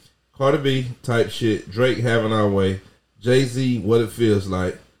time. Cardi B, Type Shit. Drake, Having Our Way. Jay-Z, What It Feels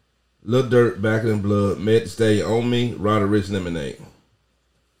Like. Lil Durk, Back in Blood. Meg Thee Stallion, On Me, Ryder Rich, Lemonade.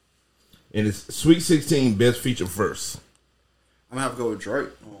 And it's Sweet 16 best feature verse. I'm gonna have to go with Drake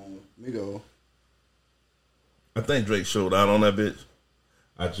on Migo. I think Drake showed out on that bitch.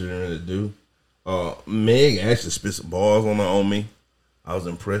 I generally do. Meg actually spit some bars on her On Me. I was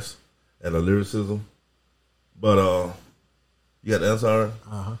impressed at her lyricism. But you got the answer already?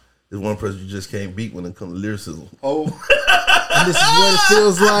 There's one person you just can't beat when it comes to lyricism. Oh, And this is what it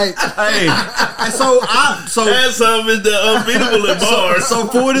feels like. hey, so That's something the unbeatable in bars. So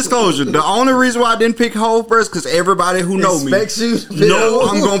full disclosure, the only reason why I didn't pick Hov first because everybody who know me Expects you to know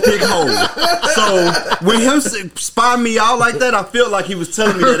I'm gonna pick Hov. So when him spotting me out like that, I felt like he was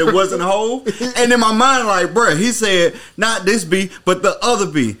telling me that it wasn't Hov. And in my mind, like, bruh, he said not this beat, but the other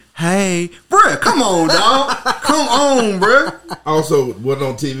beat. Hey, bruh, come on, dog, come on, bruh. Also, one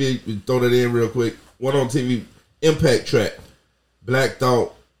on TV, we throw that in real quick. One on TV, Impact Track. Black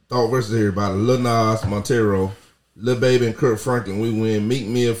Thought versus Everybody. Lil Nas, Montero, Lil Baby and Kurt Franklin, We Win. Meek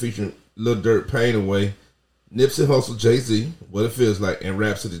Mill featuring Lil Durk, Pain Away. Nipsey Hussle, Jay-Z, What It Feels Like, and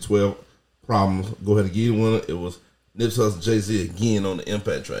Rhapsody 12 Problems. Go ahead and give you the winner. It was Nipsey Hussle, Jay-Z again on the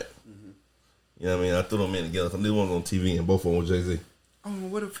Impact Track. You know what I mean? I threw them in together. This one's on TV and both of them with Jay-Z. I don't know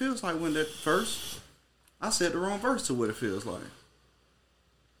what it feels like when that first. I said the wrong verse to what it feels like.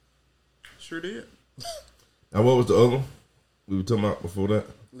 Sure did. Now, what was the other one we were talking about before that?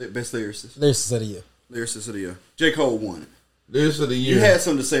 Best lyricist. Lyricist of the year. Lyricist of the year. J. Cole won it. Lyricist of the year. You had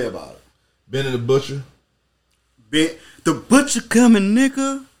something to say about it. Benny the Butcher. The butcher coming,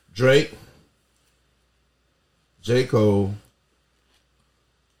 nigga. Drake. J. Cole.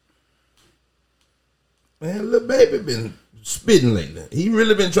 Man, Lil Baby been spitting lately. He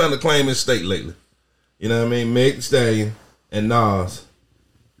really been trying to claim his state lately. You know what I mean? Meg Thee Stallion and Nas.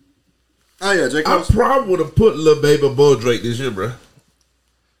 Oh yeah, J. I Cole probably would have put Lil Baby above Drake this year, bro.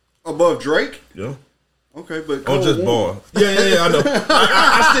 above Drake. Yeah. Okay, but On Cole just won. bar. Yeah, I know.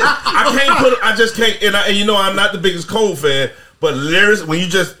 I can't put. I just can't. And you know, I'm not the biggest Cole fan, but lyrics. When you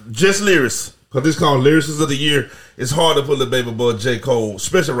just lyrics, because this called lyricists of the year, it's hard to put Lil Baby above J. Cole,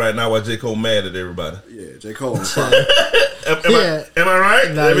 especially right now while J. Cole mad at everybody. Yeah, J. Cole. On Am I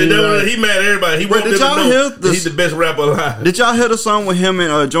right? Nah, I mean, you're right. he mad at everybody. He wants them did to y'all know hear that this- he's the best rapper alive. Did y'all hear the song with him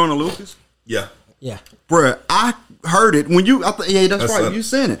and Jordan Lucas? Yeah. Yeah. Bruh, I heard it when you. Yeah, that's right. Son. You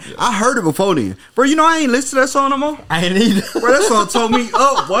sent it. Yeah. I heard it before then, bro. You know I ain't listened to that song no more. I ain't either. Bro, that song told me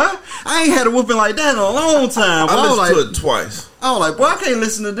up. What? I ain't had a whooping like that in a long time. Bro. I listened like, to it twice, I was like, boy, I can't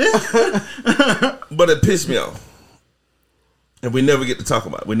listen to this. but it pissed me off, and we never get to talk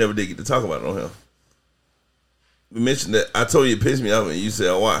about it. We never did get to talk about it on here. We mentioned that. I told you it pissed me off, and you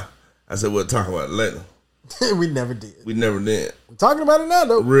said, why? I said, we'll talk about it later. We never did. We never did. I'm talking about it now,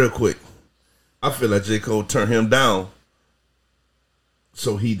 though. Real quick, I feel like J. Cole turned him down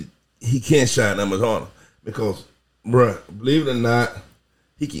so he can't shine that much harder. Because, bruh, believe it or not,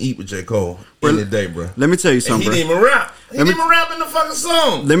 he can eat with J. Cole any day, bruh. Let me tell you And something, he bro. didn't even rap. He didn't even rap in the fucking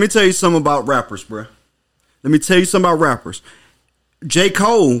song. Let me tell you something about rappers, bro. Let me tell you something about rappers. J.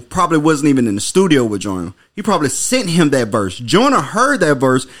 Cole probably wasn't even in the studio with Joyner. He probably sent him that verse. Joyner heard that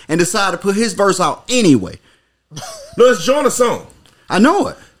verse and decided to put his verse out anyway. No, it's Joyner's song. I know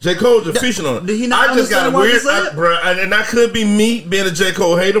it. J. Cole's just featuring on it. Did he not I just got a understand what he weird, said? bro, and that could be me being a J.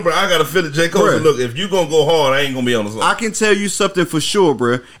 Cole hater, but I got to feel that J. Cole Bruh. said, look, if you going to go hard, I ain't going to be on the song. I can tell you something for sure,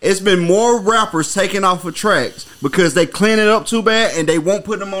 bro. It's been more rappers taking off of tracks because they clean it up too bad and they won't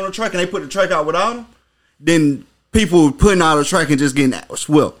put them on the track and they put the track out without them than people putting out a track and just getting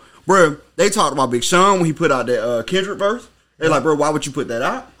swept. Bro, they talked about Big Sean when he put out that Kendrick verse. They're like, bro, why would you put that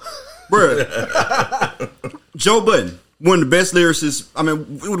out? Bro, Joe Budden. One of the best lyricists. I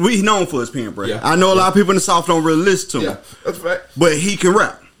mean, we known for his pen, bro. Yeah. I know a lot of people in the South don't really listen to him. Yeah, that's a fact. But he can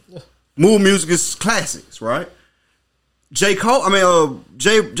rap. Mood music is classics, right? J. Cole,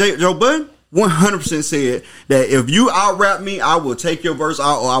 Joe Budden, 100% said that if you out rap me, I will take your verse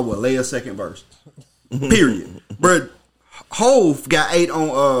out or I will lay a second verse. Period. But Hove got 8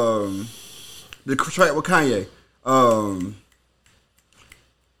 on the track with Kanye. Come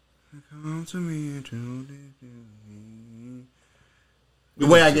to me, the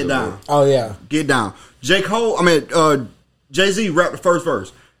way I get down. Oh yeah. Get down. Jay-Z rapped the first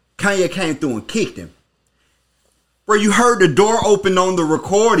verse. Kanye came through and kicked him. Bro, you heard the door open on the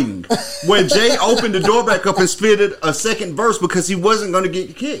recording when Jay opened the door back up and spitted a second verse because he wasn't going to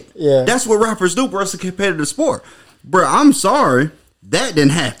get kicked. Yeah. That's what rappers do, bro. It's a competitive sport. Bro, I'm sorry. That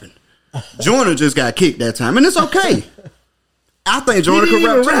didn't happen. Joyner just got kicked that time, and it's okay. I think Joyner He could didn't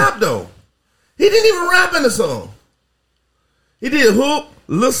rap even too. rap, though. He didn't even rap in the song. He did hoop,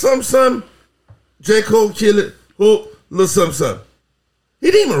 Lil Something Something, J. Cole Kill It, hoop, Lil Something Something.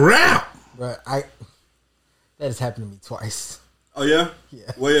 He didn't even rap. Bro, that has happened to me twice. Oh, yeah?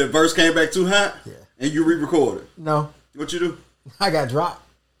 Yeah. Well, the verse came back too hot? Yeah. And you re-recorded. No, What you do? I got dropped.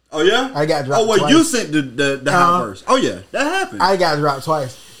 Oh, yeah? I got dropped Oh, well, twice. you sent the hot verse. Oh, yeah. That happened. I got dropped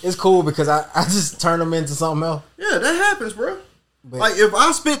twice. It's cool because I just turn them into something else. Yeah, that happens, bro. But- Like, if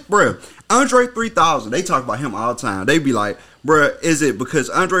I spit, bro, Andre 3000, they talk about him all the time. They be like, bro, is it because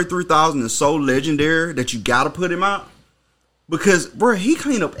Andre 3000 is so legendary that you got to put him out? Because, bro, he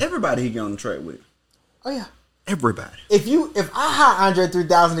cleaned up everybody he get on the track with. Oh yeah. Everybody. If I hire Andre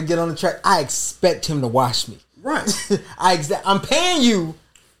 3000 to get on the track, I expect him to wash me. Right. I'm paying you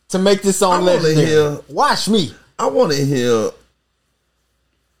to make this song I wanna legendary. hear- Wash me. I want to hear,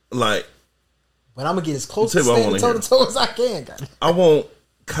 like, But I'm gonna get as close to I'll tell you standing what I toe wanna to toe as I can. God. I want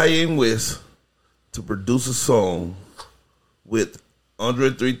Kanye West to produce a song with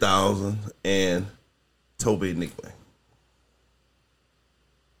Andre 3000 and Toby Nickway.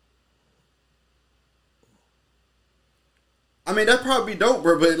 I mean, that'd probably be dope,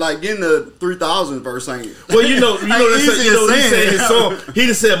 bro, but, like, getting the 3000 verse ain't. Well, you know, Ain't easy as he saying said it. his song. He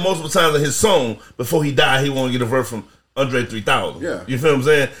just said multiple times in his song before he died, he wanted to get a verse from Andre 3000. Yeah. You feel what I'm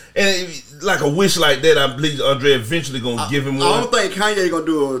saying? And like a wish like that, I believe Andre eventually gonna give him one. I don't think Kanye gonna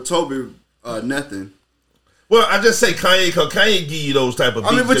do a Toby nothing. Well, I just say Kanye because Kanye give you those type of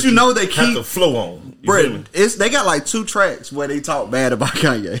beats. I mean, but that you know they have keep- to flow on. You feel Bro, me? they got like 2 tracks where they talk bad about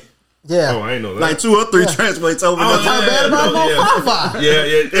Kanye. Yeah. Oh, I ain't know that. Like 2 or 3 tracks where they talk about Oh, Talk Kanye. bad about him on yeah. Spotify.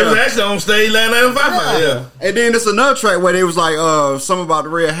 Yeah, it was actually on stage last night on Wi-Fi. Yeah. And then there's another track where they was like, something about the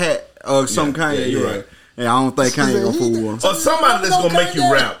red hat, some Kanye. yeah, you're right. And I don't think Kanye gonna fool with him. Or somebody that's gonna make you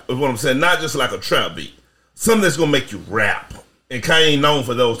Kanye. rap is what I'm saying. Not just like a trap beat. Something that's gonna make you rap. And Kanye ain't known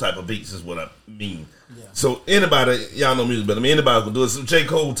for those type of beats is what I mean. Yeah. So anybody, y'all know music better. I mean, anybody can do it. Some J.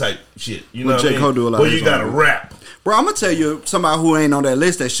 Cole type shit. You know Well, what J. I mean? Cole do a lot Where of you his gotta own. rap. Bro, I'm gonna tell you somebody who ain't on that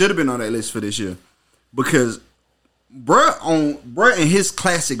list that should have been on that list for this year. Because bruh in his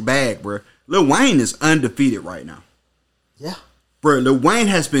classic bag, bruh, Lil Wayne is undefeated right now. Yeah. Bro, Lil Wayne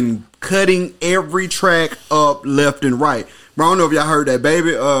has been cutting every track up left and right. Bro, I don't know if y'all heard that,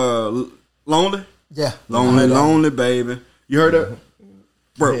 baby. Lonely? Yeah. Lonely, lonely, baby. You heard that?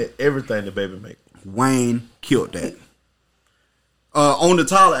 Bro, Yeah, everything the baby make. Wayne killed that. On the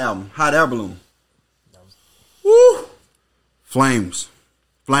Tyler album, Hot Air Balloon. Woo! Flames.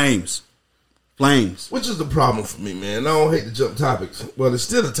 Flames. Flames. Which is the problem for me, man. I don't hate to jump topics. Well, it's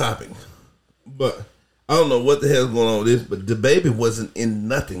still a topic. But I don't know what the hell's going on with this, but the baby wasn't in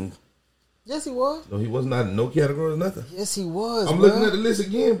nothing. Yes, he was. No, he was not in no category or nothing. Yes, he was. I'm bro. looking at the list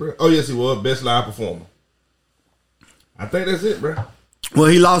again, bro. Oh, yes, he was. Best live performer. I think that's it, bro. Well,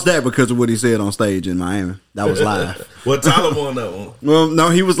 he lost that because of what he said on stage in Miami. That was live. Well, Tyler won that one. Well, no,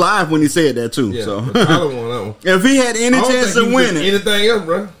 he was live when he said that too. Yeah, So but Tyler won that one. if he had any I don't chance think of he was in winning, anything else,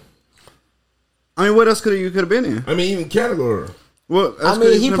 bro. I mean, what else could you could have been in? I mean, even category. Well, I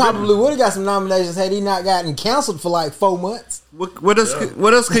mean, he probably would have got some nominations had he not gotten canceled for like 4 months. What else?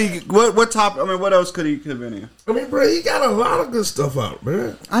 What else could he? What top? I mean, what else could he have been in? I mean, bro, he got a lot of good stuff out,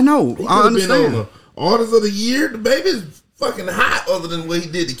 man. I know. He I could have been on understand. the Artist of the Year. The baby's fucking hot. Other than what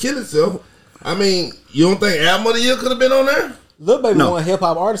he did to kill himself. I mean, you don't think Album of the Year could have been on there? Lil Baby No. won Hip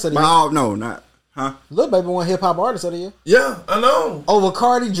Hop Artist of the Year. Oh no, not huh? Lil Baby won Hip Hop Artist of the Year Yeah, I know. over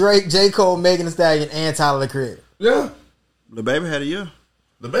Cardi, Drake, J. Cole, Megan Thee Stallion, and Tyler the Creator. Yeah, The baby had a year.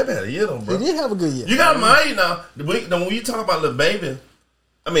 the baby had a year though, bro. He did have a good year. You got to mind now. When you talk about Lil Baby,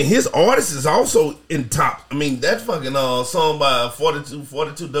 I mean his artist is also in top. I mean that fucking song by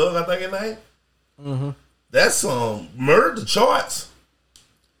 42 Doug, I think it name. Mm-hmm. That song murdered the charts.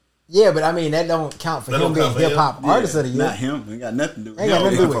 Yeah, but I mean that don't count for That him don't being count for Hip Hop Artist of the Year. Not him. Ain't got nothing to do with Ain't got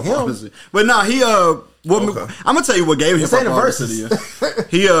nothing to do with him. Obviously. But no, he Okay. I'm gonna tell you what gave him This hip ain't hop a artist of the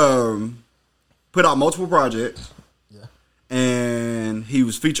versus. year. He put out multiple projects. Yeah. And he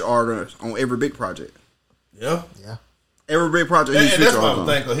was feature artist on every big project. Yeah, Yeah. Every big project he was and that's feature what artist I'm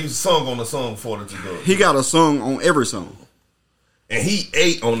on. thinking. He's sung on the song 42 Doug. He got a song on every song. And he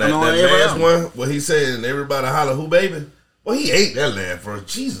ate on that, On that every last album. one where he said, and everybody holler, who baby? Well, he ate that land for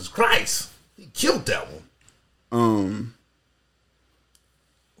Jesus Christ. He killed that one.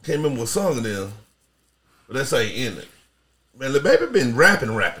 Can't remember what song it is, but that's how he ended. Man, the baby been rapping.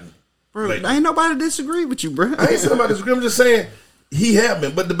 Bro, lately. ain't nobody disagree with you, bro. I ain't saying about this. I'm just saying he have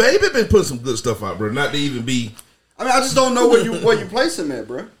been, but the baby been putting some good stuff out, bro. Not to even be. I mean, I just don't know where you place him at,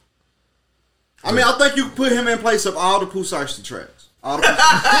 bro. I mean, I think you put him in place of all the Pooh Shiesty tracks. All the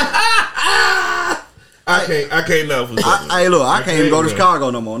I can't know for sure. Hey, look, I can't even go to bro. Chicago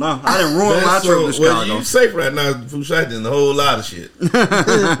no more. No, I didn't ruin my That's trip to Chicago. Well, you safe right now. Fushat in a whole lot of shit.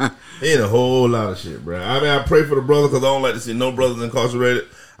 He in a whole lot of shit, bro. I mean, I pray for the brother because I don't like to see no brothers incarcerated.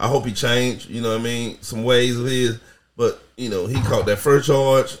 I hope he changed, you know what I mean, some ways of his. But, you know, he caught that first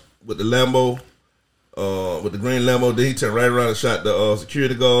charge with the Lambo, with the green Lambo. Then he turned right around and shot the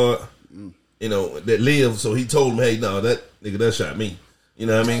security guard, you know, that lived. So he told him, hey, no, that nigga that shot me. You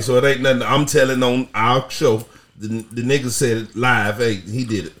know what I mean? So it ain't nothing I'm telling on our show. The nigga said it live. Hey, he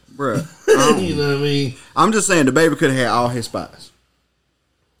did it. Bruh. You know what I mean? I'm just saying the baby could have had all his spots.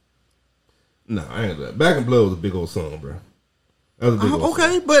 No, I ain't that. Back in Blood was a big old song, bro. That was a big old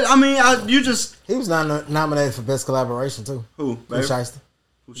Okay, song. but I mean, you just He was nominated for Best Collaboration too. who? Pooh Baby? Shiesty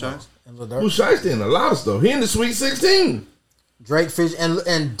Who Shiesty? and Lil Who Durk. Shiesty in a lot of stuff. He in the Sweet 16. Drake, Fish,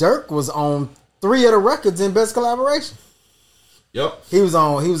 and Dirk was on 3 of the records in Best Collaboration. Yep. He was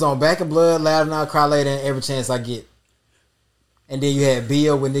on Back in Blood, Loud Now, Cry Later, and Every Chance I Get. And then you had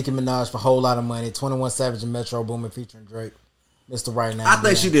Bill with Nicki Minaj for Whole Lot of Money, 21 Savage and Metro Boomin featuring Drake, Mr. Right Now. I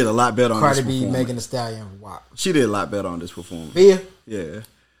think she did a lot better on Cardi this B, performance. Megan Thee Stallion, WAP. She did a lot better on this performance. Bill, Yeah.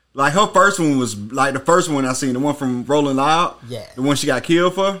 Like her first one was like the first one I seen, the one from Rolling Loud. Yeah. The one she got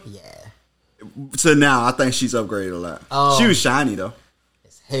killed for. yeah, So now I think she's upgraded a lot. She was shiny though.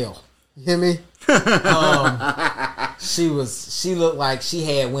 it's hell. You hear me? She looked like she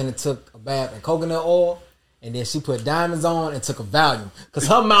had went and took a bath in coconut oil, and then she put diamonds on and took a Valium because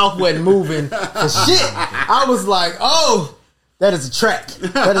her mouth wasn't moving for shit. I was like, oh, that is a track.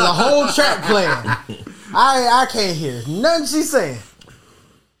 That is a whole track playing. I can't hear nothing she's saying.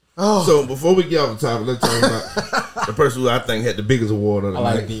 Oh, So before we get off the topic, let's talk about the person who I think had the biggest award of the I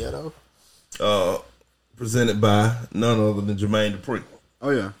like night. Bill though. Presented by none other than Jermaine Dupri. Oh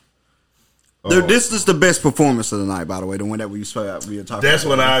yeah. This is the best performance of the night, by the way. The one that we were talking That's about.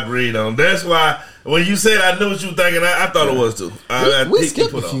 what I agreed on. That's why when you said I knew what you were thinking, I thought it was too. We he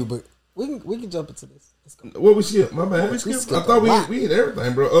skipped put a on. few, but we can jump into this. Let's go. What we skipped? My bad. skipped I thought a lot. we hit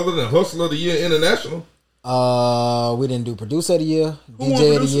everything, bro. Other than Hustler of the Year International. We didn't do Producer of the Year, won DJ of the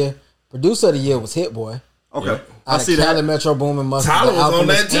Producer? Year. Producer of the Year was Hit Boy. Okay. Yep. I see Cali, that. Metro Boomin, Mustard, Tyler the was on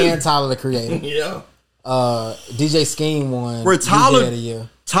Alchemist, that too. and Tyler the Creator. Yeah. DJ Scheme won Where DJ of the Year.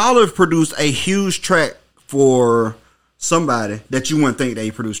 Tyler produced a huge track for somebody that you wouldn't think they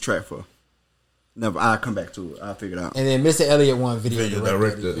produced track for. Never. I'll come back to it. I'll figure it out. And then Mr. Elliott won Video, Video Director.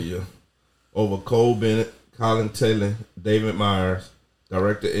 Director of the Year. Over Cole Bennett, Colin Taylor, David Myers,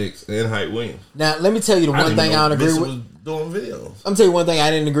 Director X, and Hype Williams. Now, let me tell you the one didn't thing know I don't agree Missy with. was doing videos. I'm tell you one thing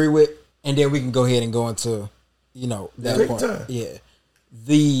I didn't agree with, and then we can go ahead and go into, that Take part. time. Yeah.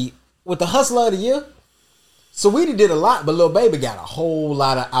 With the Hustler of the Year, Saweetie did a lot, but Lil Baby got a whole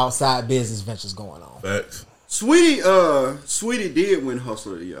lot of outside business ventures going on. Facts. Sweetie did win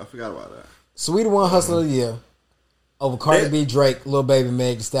Hustler of the Year. I forgot about that. Saweetie won Hustler of the Year over Cardi B, Drake, Lil Baby,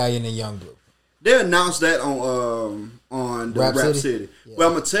 Meg Thee Stallion, and Young Blue. They announced that on the Rap Rap City? City. Yeah. But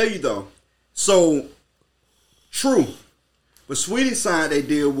I'm gonna tell you though, so true. But Sweetie signed a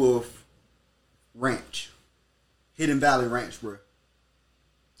deal with Ranch, Hidden Valley Ranch, bro.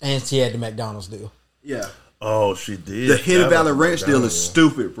 And she had the McDonald's deal. Yeah. Oh, she did. The Hidden That Valley was Ranch deal is McDonald's.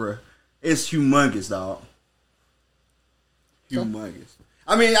 stupid, bro. It's humongous, dog. Humongous.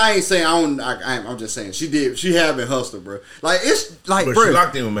 I mean, I ain't saying I'm just saying she did. She have been hustled, bro. Like it's like, But bro. she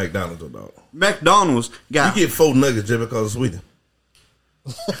locked in with McDonald's, though, dog. McDonald's got You get 4 nuggets just because it's sweeter.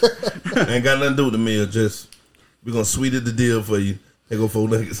 Ain't got nothing to do with the meal. Just we're gonna sweeten the deal for you. They go 4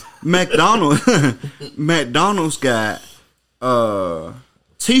 nuggets. McDonald's. McDonald's got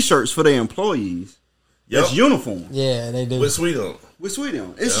T-shirts for their employees. Yep. That's uniform Yeah, they do. With sweet on. with sweet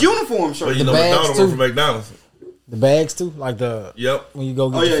on. It's uniform But shirts. you know, bags, McDonald's too. work for McDonald's. The bags too, like the Yep. when you go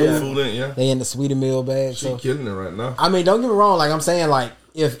get Oh, your yeah, food, Food in, yeah. they in the sweeter meal bag. She So killing it right now. I mean, don't get me wrong. Like I'm saying, like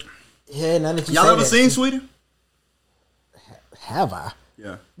if now that you Y'all say ever that, seen Sweetie? Have I?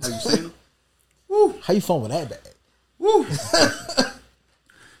 Yeah. Have you seen her? How you phone with that bag? Woo.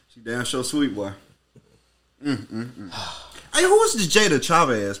 She damn sure sweet, boy. Hey, who was the Jada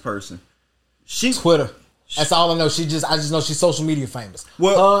Chavez person? She Twitter. That's all I know. I just know she's social media famous.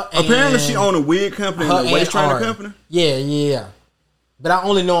 well, Her apparently and- she owned a wig company her and a waist and trainer Ari. company. Yeah. But I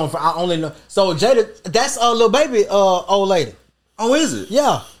only know him I only know. So Jada, that's Lil Baby, old lady. Oh, is it?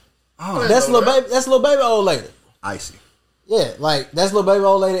 Yeah, Oh, that's Lil Baby. That's Lil Baby, old lady. icy. Yeah, like that's Lil Baby,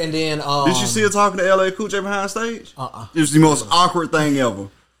 old lady, and then Did you see her talking to LA Cool J behind stage? It was the most awkward thing ever.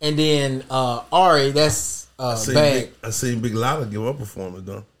 And then Ari, that's Bag. I seen Big Lotto give up performance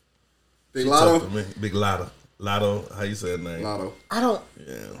though. Big She Lotto. talked to me. Big Lotto. Lotto, how you say that name? Lotto. I don't.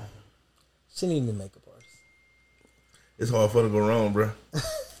 Yeah. She need a makeup artist. It's hard for her to go wrong, bro.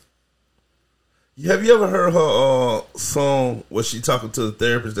 Have you ever heard her song where she talking to the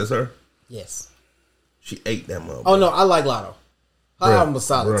therapist? That's her. Yes. She ate that mother. Oh no, I like Lotto. Her album was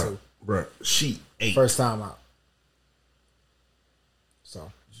solid too. Bruh, she ate. First time out.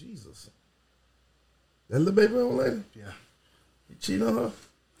 So Jesus. That little baby old lady? Yeah. You cheat on her?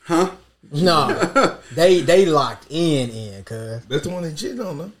 Huh? no, they locked in, cuz. That's the one they cheated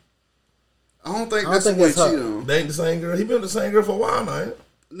on, though. I don't think I don't that's think the way that's her. cheated on. They ain't the same girl. He been with the same girl for a while now, ain't it?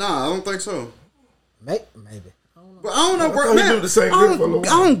 Nah, I don't think so. Maybe. But I don't know, I bro. thought he Man, been with the same I girl for a don't, little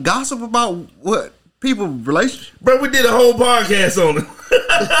I while. don't gossip about what people relationship. Bro, we did a whole podcast on it.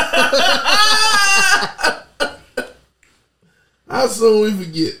 How soon we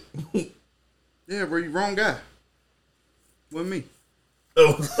forget? Yeah, bro, you wrong guy. With me.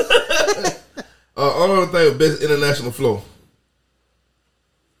 Oh. Another thing, best international flow.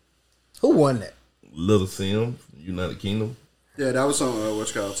 Who won that? Little Sim, United Kingdom. Yeah, that was on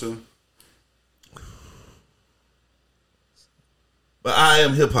what's called too. But I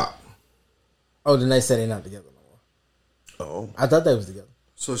am hip hop. Oh, then they said they're not together no more. Oh. I thought they was together.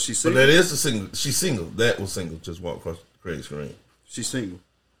 So she's But single. that is the single. She's single. That was single. Just walked across the crazy screen. She's single.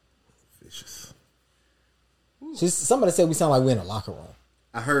 Vicious. Somebody said we sound like we're in a locker room.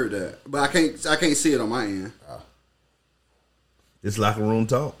 I heard that, but I can't see it on my end. It's locker room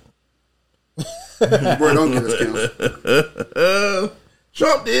talk. Bro, don't give us counsel.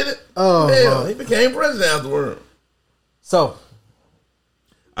 Trump did it. Oh, Hell, my. he became president afterward. So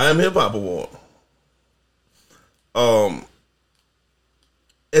I am hip hop award.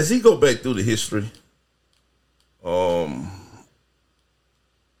 As he go back through the history,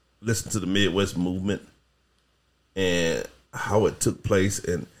 listen to the Midwest movement and how it took place,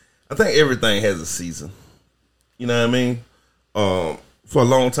 and I think everything has a season. You know what I mean? For a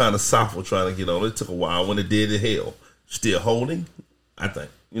long time, the South was trying to get on. It took a while. When it did, it held. Still holding, I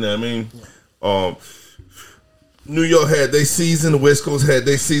think. You know what I mean? New York had their season. The West Coast had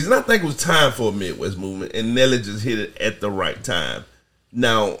their season. I think it was time for a Midwest movement, and Nelly just hit it at the right time.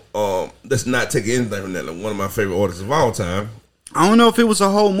 Now, let's not take anything from Nelly. One of my favorite artists of all time. I don't know if it was a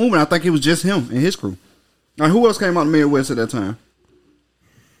whole movement. I think it was just him and his crew. Like, who else came out of the Midwest at that time?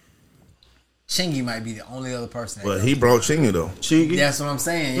 Chingy might be the only other person. But he brought Chingy, though. Chingy? That's what I'm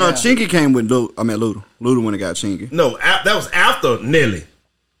saying. No, yeah. Chingy came with Luda. Luda when it got Chingy. No, that was after Nelly.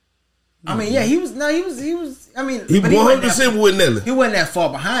 I mean, yeah, he was. I mean, He but 100% with Nelly. He wasn't that far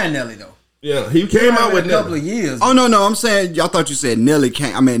behind Nelly though. Yeah, he came out with a couple Nelly. of years. Oh, no, I'm saying, y'all thought you said Nelly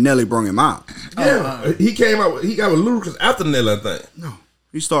came. I mean, Nelly brought him out. Yeah, he came out. He got with Ludacris after Nelly, I think. No,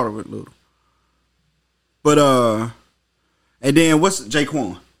 he started with Luda. But, and then what's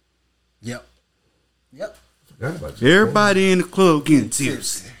Jaquan? Yep. Forgot about you. Everybody in the club getting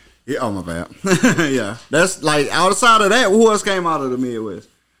tipsy. Yeah, oh, my bad. Yeah, that's like, outside of that, who else came out of the Midwest?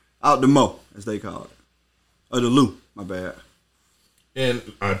 Out the Mo, as they call it. Or the Lou, my bad. And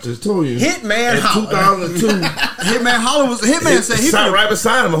I just told you, Hitman in Holler. 2002, Hitman Holler was, Hitman said he sat finna- right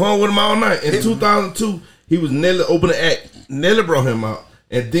beside him, hung with him all night. In 2002, he was Nelly opening act. Nelly brought him out,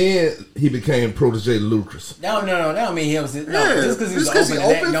 and then he became protege Ludacris. No, that don't mean he was. No, Yeah, just because he was just 'cause he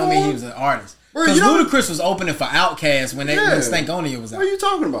opening act opened don't for mean he him? was an artist. Bro, Because you know- Ludacris was opening for Outkast when Yeah. when Stankonia was out. What are you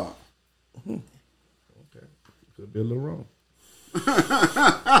talking about? Could be a little wrong.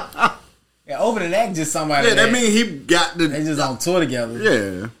 Yeah, opening act just somebody. Yeah, that means he got the. they just on tour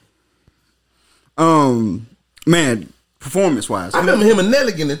together. Yeah. Man, performance wise, I remember him and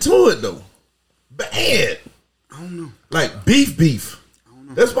Nelly getting into it though. Bad. I don't know. Like beef.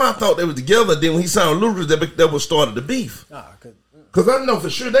 That's why I thought they were together. Then when he signed Ludacris, that was started the beef. Nah, 'cause- Cause I know for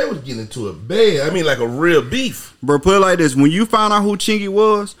sure they was getting into it bad. I mean, like a real beef. Bro, put it like this: when you found out who Chingy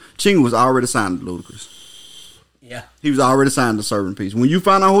was already signed to Ludacris. yeah. He was already signed to Serving Peace. When you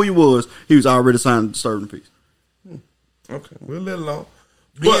found out who he was already signed to Serving Peace. Okay, we'll let it alone.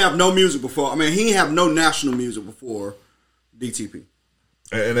 He didn't have no music before. I mean, he didn't have no national music before DTP.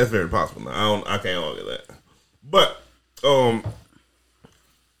 And that's very possible. Now. I can't argue that. But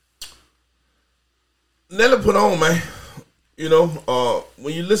Nelly put on, man. You know,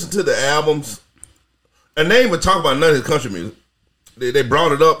 when you listen to the albums, and they even talk about none of his country music. They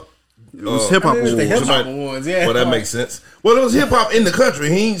brought it up. It was hip hop It was the awards. hip hop awards, yeah. Well, that makes sense. Well, it was hip hop in the country.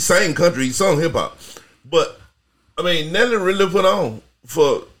 He ain't sang country. He sung hip hop. But I mean, Nelly really put on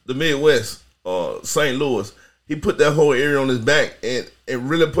for the Midwest, St. Louis. He put that whole area on his back and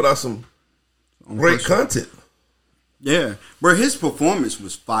really put out some great content. Yeah, bro, his performance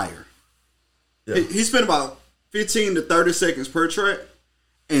was fire. Yeah. He spent about 15 to 30 seconds per track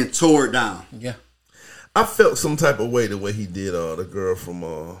and tore it down. Yeah. I felt some type of way the way he did the girl from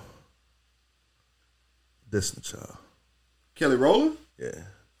Destiny Child. Kelly Rowland? Yeah.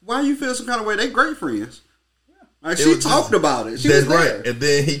 Why you feel some kind of way? They great friends. Like, It she was talked just- about it. She That's was there. right. And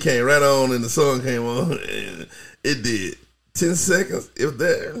then he came right on and the song came on and it did. 10 seconds. If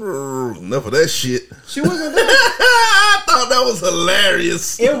that enough of that shit. She wasn't there. I thought that was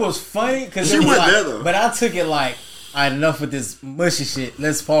hilarious. It was funny because She went there, though. But I took it like, all right, enough with this mushy shit.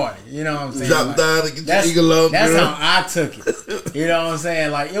 Let's party. You know what I'm saying? Drop Like, down and get that's your eagle up, that's girl. how I took it. You know what I'm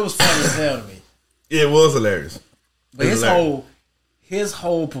saying? Like, it was funny as hell to me. It was hilarious. But It was hilarious. his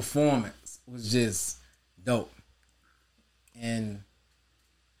whole performance was just dope. And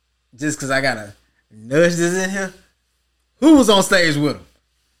just because I gotta nudge this in here, who was on stage with him?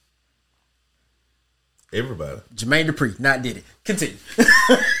 Everybody. Jermaine Dupri, not Diddy. Continue.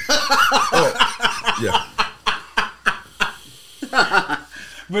 Yeah.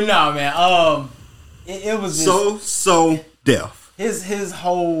 But no, man. It was just, So deaf. his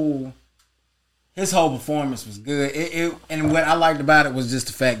whole performance was good. And what I liked about it was just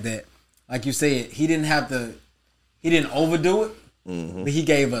the fact that, like you said, he didn't overdo it, but he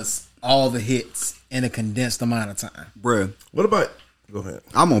gave us all the hits in a condensed amount of time. Bruh, What about? Go ahead.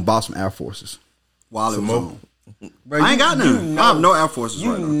 I'm gonna buy some Air Forces while it Some was more? on. Bro, I ain't got none. I have no Air Forces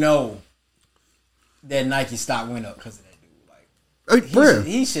You right now. know that Nike stock went up because of that dude. Like, Hey,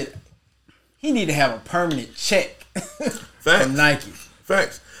 bruh. he need to have a permanent check Facts. from Nike.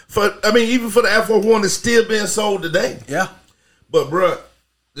 Facts. Even for the Air Force One, it's still being sold today. Yeah. But bruh,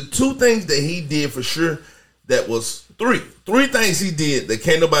 the two things that he did for sure, that was three things he did that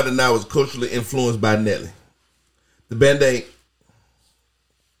can't nobody now was culturally influenced by Nelly. The Band-Aid.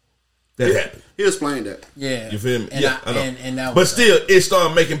 That happened. He explained that. Yeah. You feel me? And Yeah, I, I know. And that But was still, it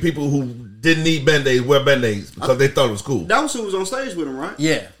started making people who didn't need Band-Aids wear Band-Aids because they thought it was cool. That was who was on stage with him, right?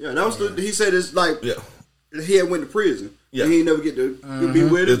 Yeah. Yeah, that was he said it's like Yeah. he had went to prison. Yeah. And he never get to be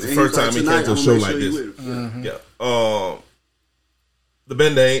with him. It's the And first he's like, time he "Tonight, came to a I'ma show make like sure you this. with him." Yeah. Yeah. The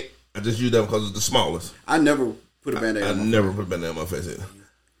Band-Aid, I just used that because it's the smallest. I never put a Band-Aid I on my never put Band-Aid on my face.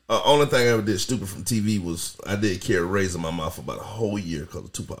 Only thing I ever did stupid from TV was I did carry a razor in my mouth for about a whole year because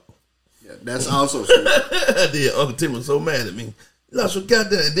of Tupac. Yeah, that's also true. I did. Uncle Tim was so mad at me. You lost your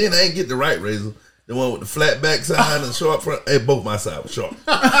goddamn. And then I ain't get the right razor. The one with the flat back side and short front. Hey, both my side was sharp.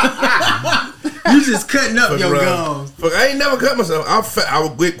 You just cutting up your around. gums. Fuck, I ain't never cut myself. I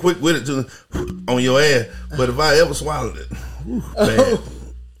was quick with it too, on your ass. But if I ever swallowed it, bad.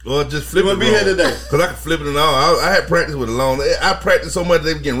 Or just flip it. wouldn't be here today. Because I can flip it and all. I had practice with it long. I practiced so much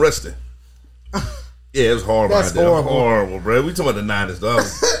they were getting rusty. Yeah, it was horrible. That's out there. horrible. Horrible, bro. We talking about the 90s,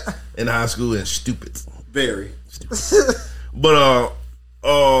 dog. In high school and stupid. Very. But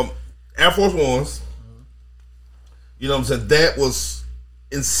Air Force Ones, you know what I'm saying? That was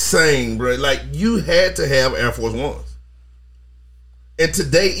insane, bro. Like, you had to have Air Force Ones. And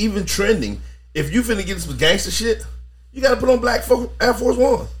today, even trending, if you finna get some gangster shit, you gotta put on Air Force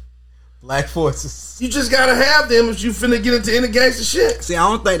Ones. Black Forces. You just gotta have them if you finna get into any gangster shit. See, I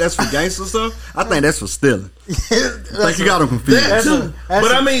don't think that's for gangster stuff. I think that's for stealing. Like you got them confused. That too. that's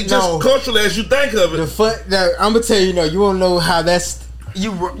But a- I mean, just no. culturally, as you think of it, I'm gonna tell you, you wanna know how that's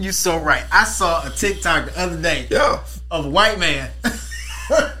You so right. I saw a TikTok the other day Yeah. of a white man.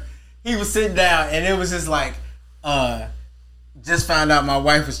 He was sitting down and it was just like, just found out my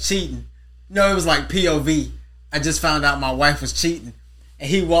wife was cheating. No, it was like POV. I just found out my wife was cheating. And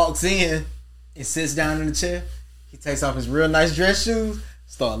he walks in and sits down in the chair. He takes off his real nice dress shoes,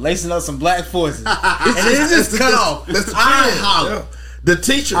 start lacing up some Black Forces. And then it just cut off. That's the I trend. holler. Yeah. The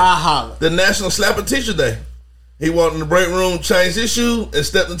teacher. I holler. The National Slapper Teacher Day. He walked in the break room, changed his shoe, and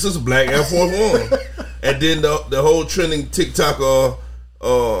stepped into some black Air Force One. And then the whole trending TikTok, go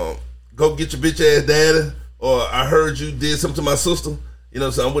get your bitch ass daddy, or I heard you did something to my sister. You know,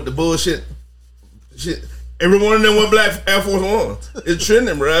 so I'm with the bullshit. Shit. Every one of them were black Air Force Ones. It's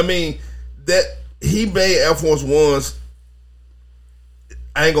trending, bro. I mean, that he made Air Force Ones.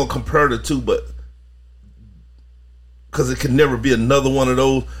 I ain't gonna compare the two, but because it could never be another one of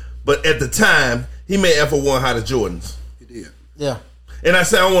those. But at the time, he made Air Force One high to Jordans. He did. Yeah. And I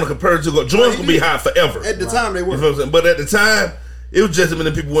said I don't want to compare it to Jordans gonna be high forever. At the time, they were. You know what I'm saying? But at the time, it was just as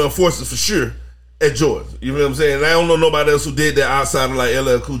many people wearing Forces for sure at Jordan. You know what I'm saying? And I don't know nobody else who did that outside of like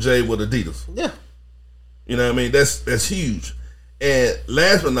LL Cool J with Adidas. Yeah. You know what I mean? That's huge. And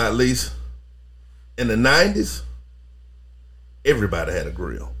last but not least, in the 90s, everybody had a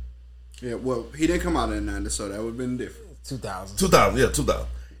grill. Yeah, well, he didn't come out in the 90s, so that would have been different. 2000. 2000.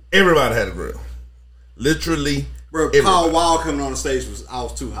 Everybody had a grill. Literally, Bro, everybody. Paul Wall coming on the stage I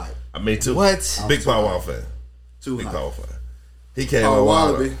was too hype. I mean, too. What? Big Paul Wall fan. Too Big hype. Paul fan. He came Paul out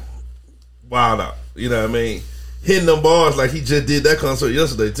Wallaby. wild out. You know what I mean? Hitting them bars like he just did that concert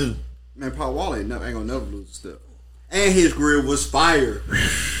yesterday too. Man, Paul Wall ain't gonna never lose a step. And his grill was fire.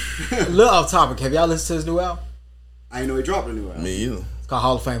 A little off topic. Have y'all listened to his new album? I didn't know he dropped a new album. Me either. It's called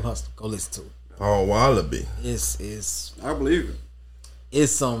Hall of Fame Hustle. Go listen to it. Paul Wallaby. It's I believe it.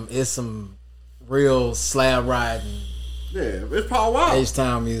 it's some real slab riding Yeah, it's Paul Wall.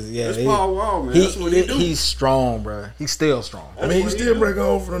 H-Town music. Yeah, It's Paul Wall, man. That's what he do. He's strong, bro. He's still strong. I mean, he still breaking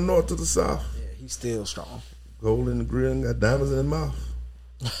over from the north to the south. Yeah, he's still strong. Gold in the grill and got diamonds in his mouth.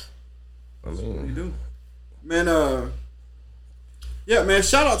 I mean, You do. Man, yeah, man,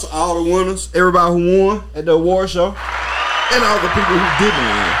 shout out to all the winners. Everybody who won at the award show. and all the people who didn't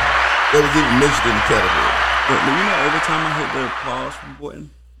win that was even mentioned in the category. But you know, every time I hit the applause button,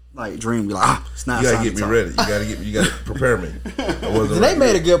 like Dream be like, it's not You gotta time get to me talk. ready. You gotta prepare me. I wasn't And they ready.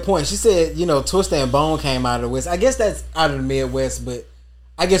 made a good point. She said, Twista and Bone came out of the West. I guess that's out of the Midwest, but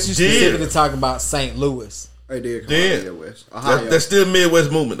I guess you Did. specifically talking about St. Louis. They did come Did. out of the West. Ohio. That's still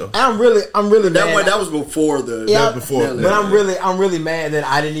Midwest movement though. And I'm really mad. that was before the. Yeah, That before. Nelly. But I'm really mad that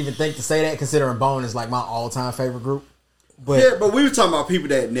I didn't even think to say that, considering Bone is like my all time favorite group. But Yeah, but we were talking about people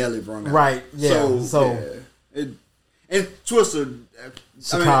that Nelly brought out. Right, yeah, so- yeah. And Twister,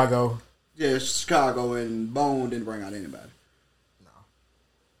 Chicago. Chicago and Bone didn't bring out anybody. No.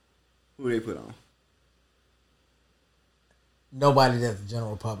 Who they put on? Nobody that the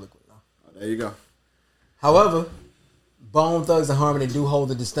general public would know. Oh, there you go. However, Bone Thugs and Harmony do hold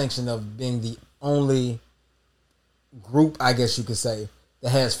the distinction of being the only group, I guess you could say, that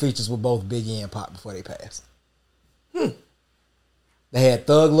has features with both Biggie and Pop before they passed. They had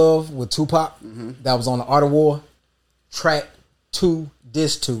Thug Love with Tupac. That was on the Art of War. Track 2,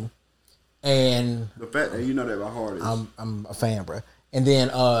 Disc 2. And The fact that you know that by heart is. I'm a fan, bro. And then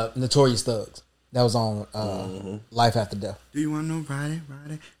Notorious Thugs. That was on Life After Death. Do you want to know Friday?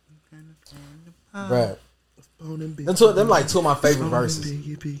 Bruh. Them like two of my favorite verses.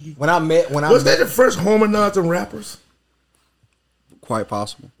 When I met Was that the first Homer Nods and rappers? Quite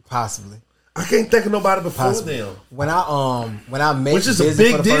possible. possibly. I can't think of nobody before Possibly. them. When I met Which is a Dizzy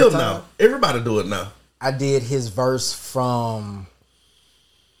big for the deal first now. time, Everybody do it now. I did his verse from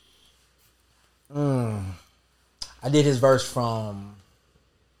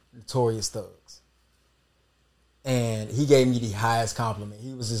Notorious Thugs. And he gave me the highest compliment.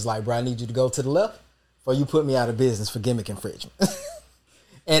 He was just like, bro, I need you to go to the left before you put me out of business for gimmick infringement.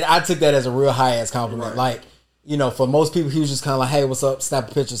 And I took that as a real high ass compliment. Right. Like, for most people, he was just kind of like, hey, what's up? Snap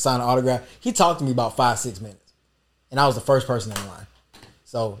a picture, sign an autograph. He talked to me about 5-6 minutes. And I was the first person in line.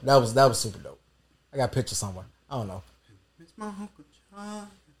 So that was super dope. I got a picture somewhere. I don't know. It's my Uncle John.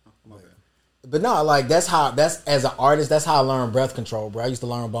 My bad. But no, like that's as an artist, that's how I learned Breath Control, bro. I used to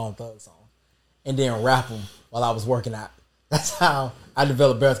learn Bone Thugs songs and then rap them while I was working out. That's how I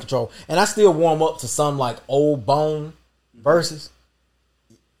developed Breath Control. And I still warm up to some like old Bone verses.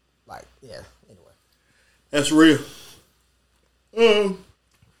 Like, yeah, anyway. That's real. Man,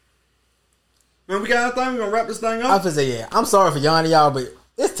 we got anything? We gonna wrap this thing I up? feel say, yeah, I'm sorry for yawning y'all, but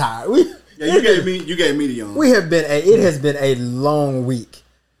it's tired. Yeah, you gave me the yawn. It has been a long week.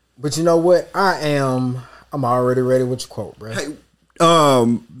 But you know what? I'm already ready with your quote, bro. Hey,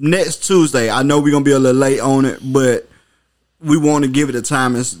 next Tuesday. I know we're gonna be a little late on it, but we want to give it the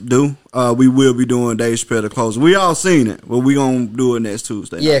time it's due. We will be doing Dave Chappelle to close. We all seen it, but we gonna do it next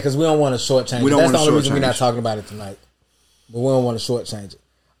Tuesday. Yeah, because we don't want to shortchange it. That's the only reason we're not shortchange. talking about it tonight. But we don't want to shortchange it.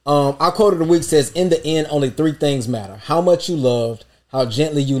 Our quote of the week says, "In the end, only three things matter: how much you loved, how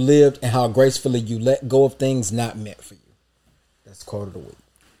gently you lived, and how gracefully you let go of things not meant for you." That's the quote of the week.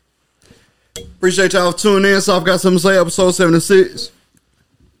 Appreciate y'all for tuning in. So I've got something to say. Episode 76.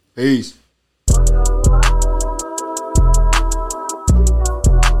 Peace.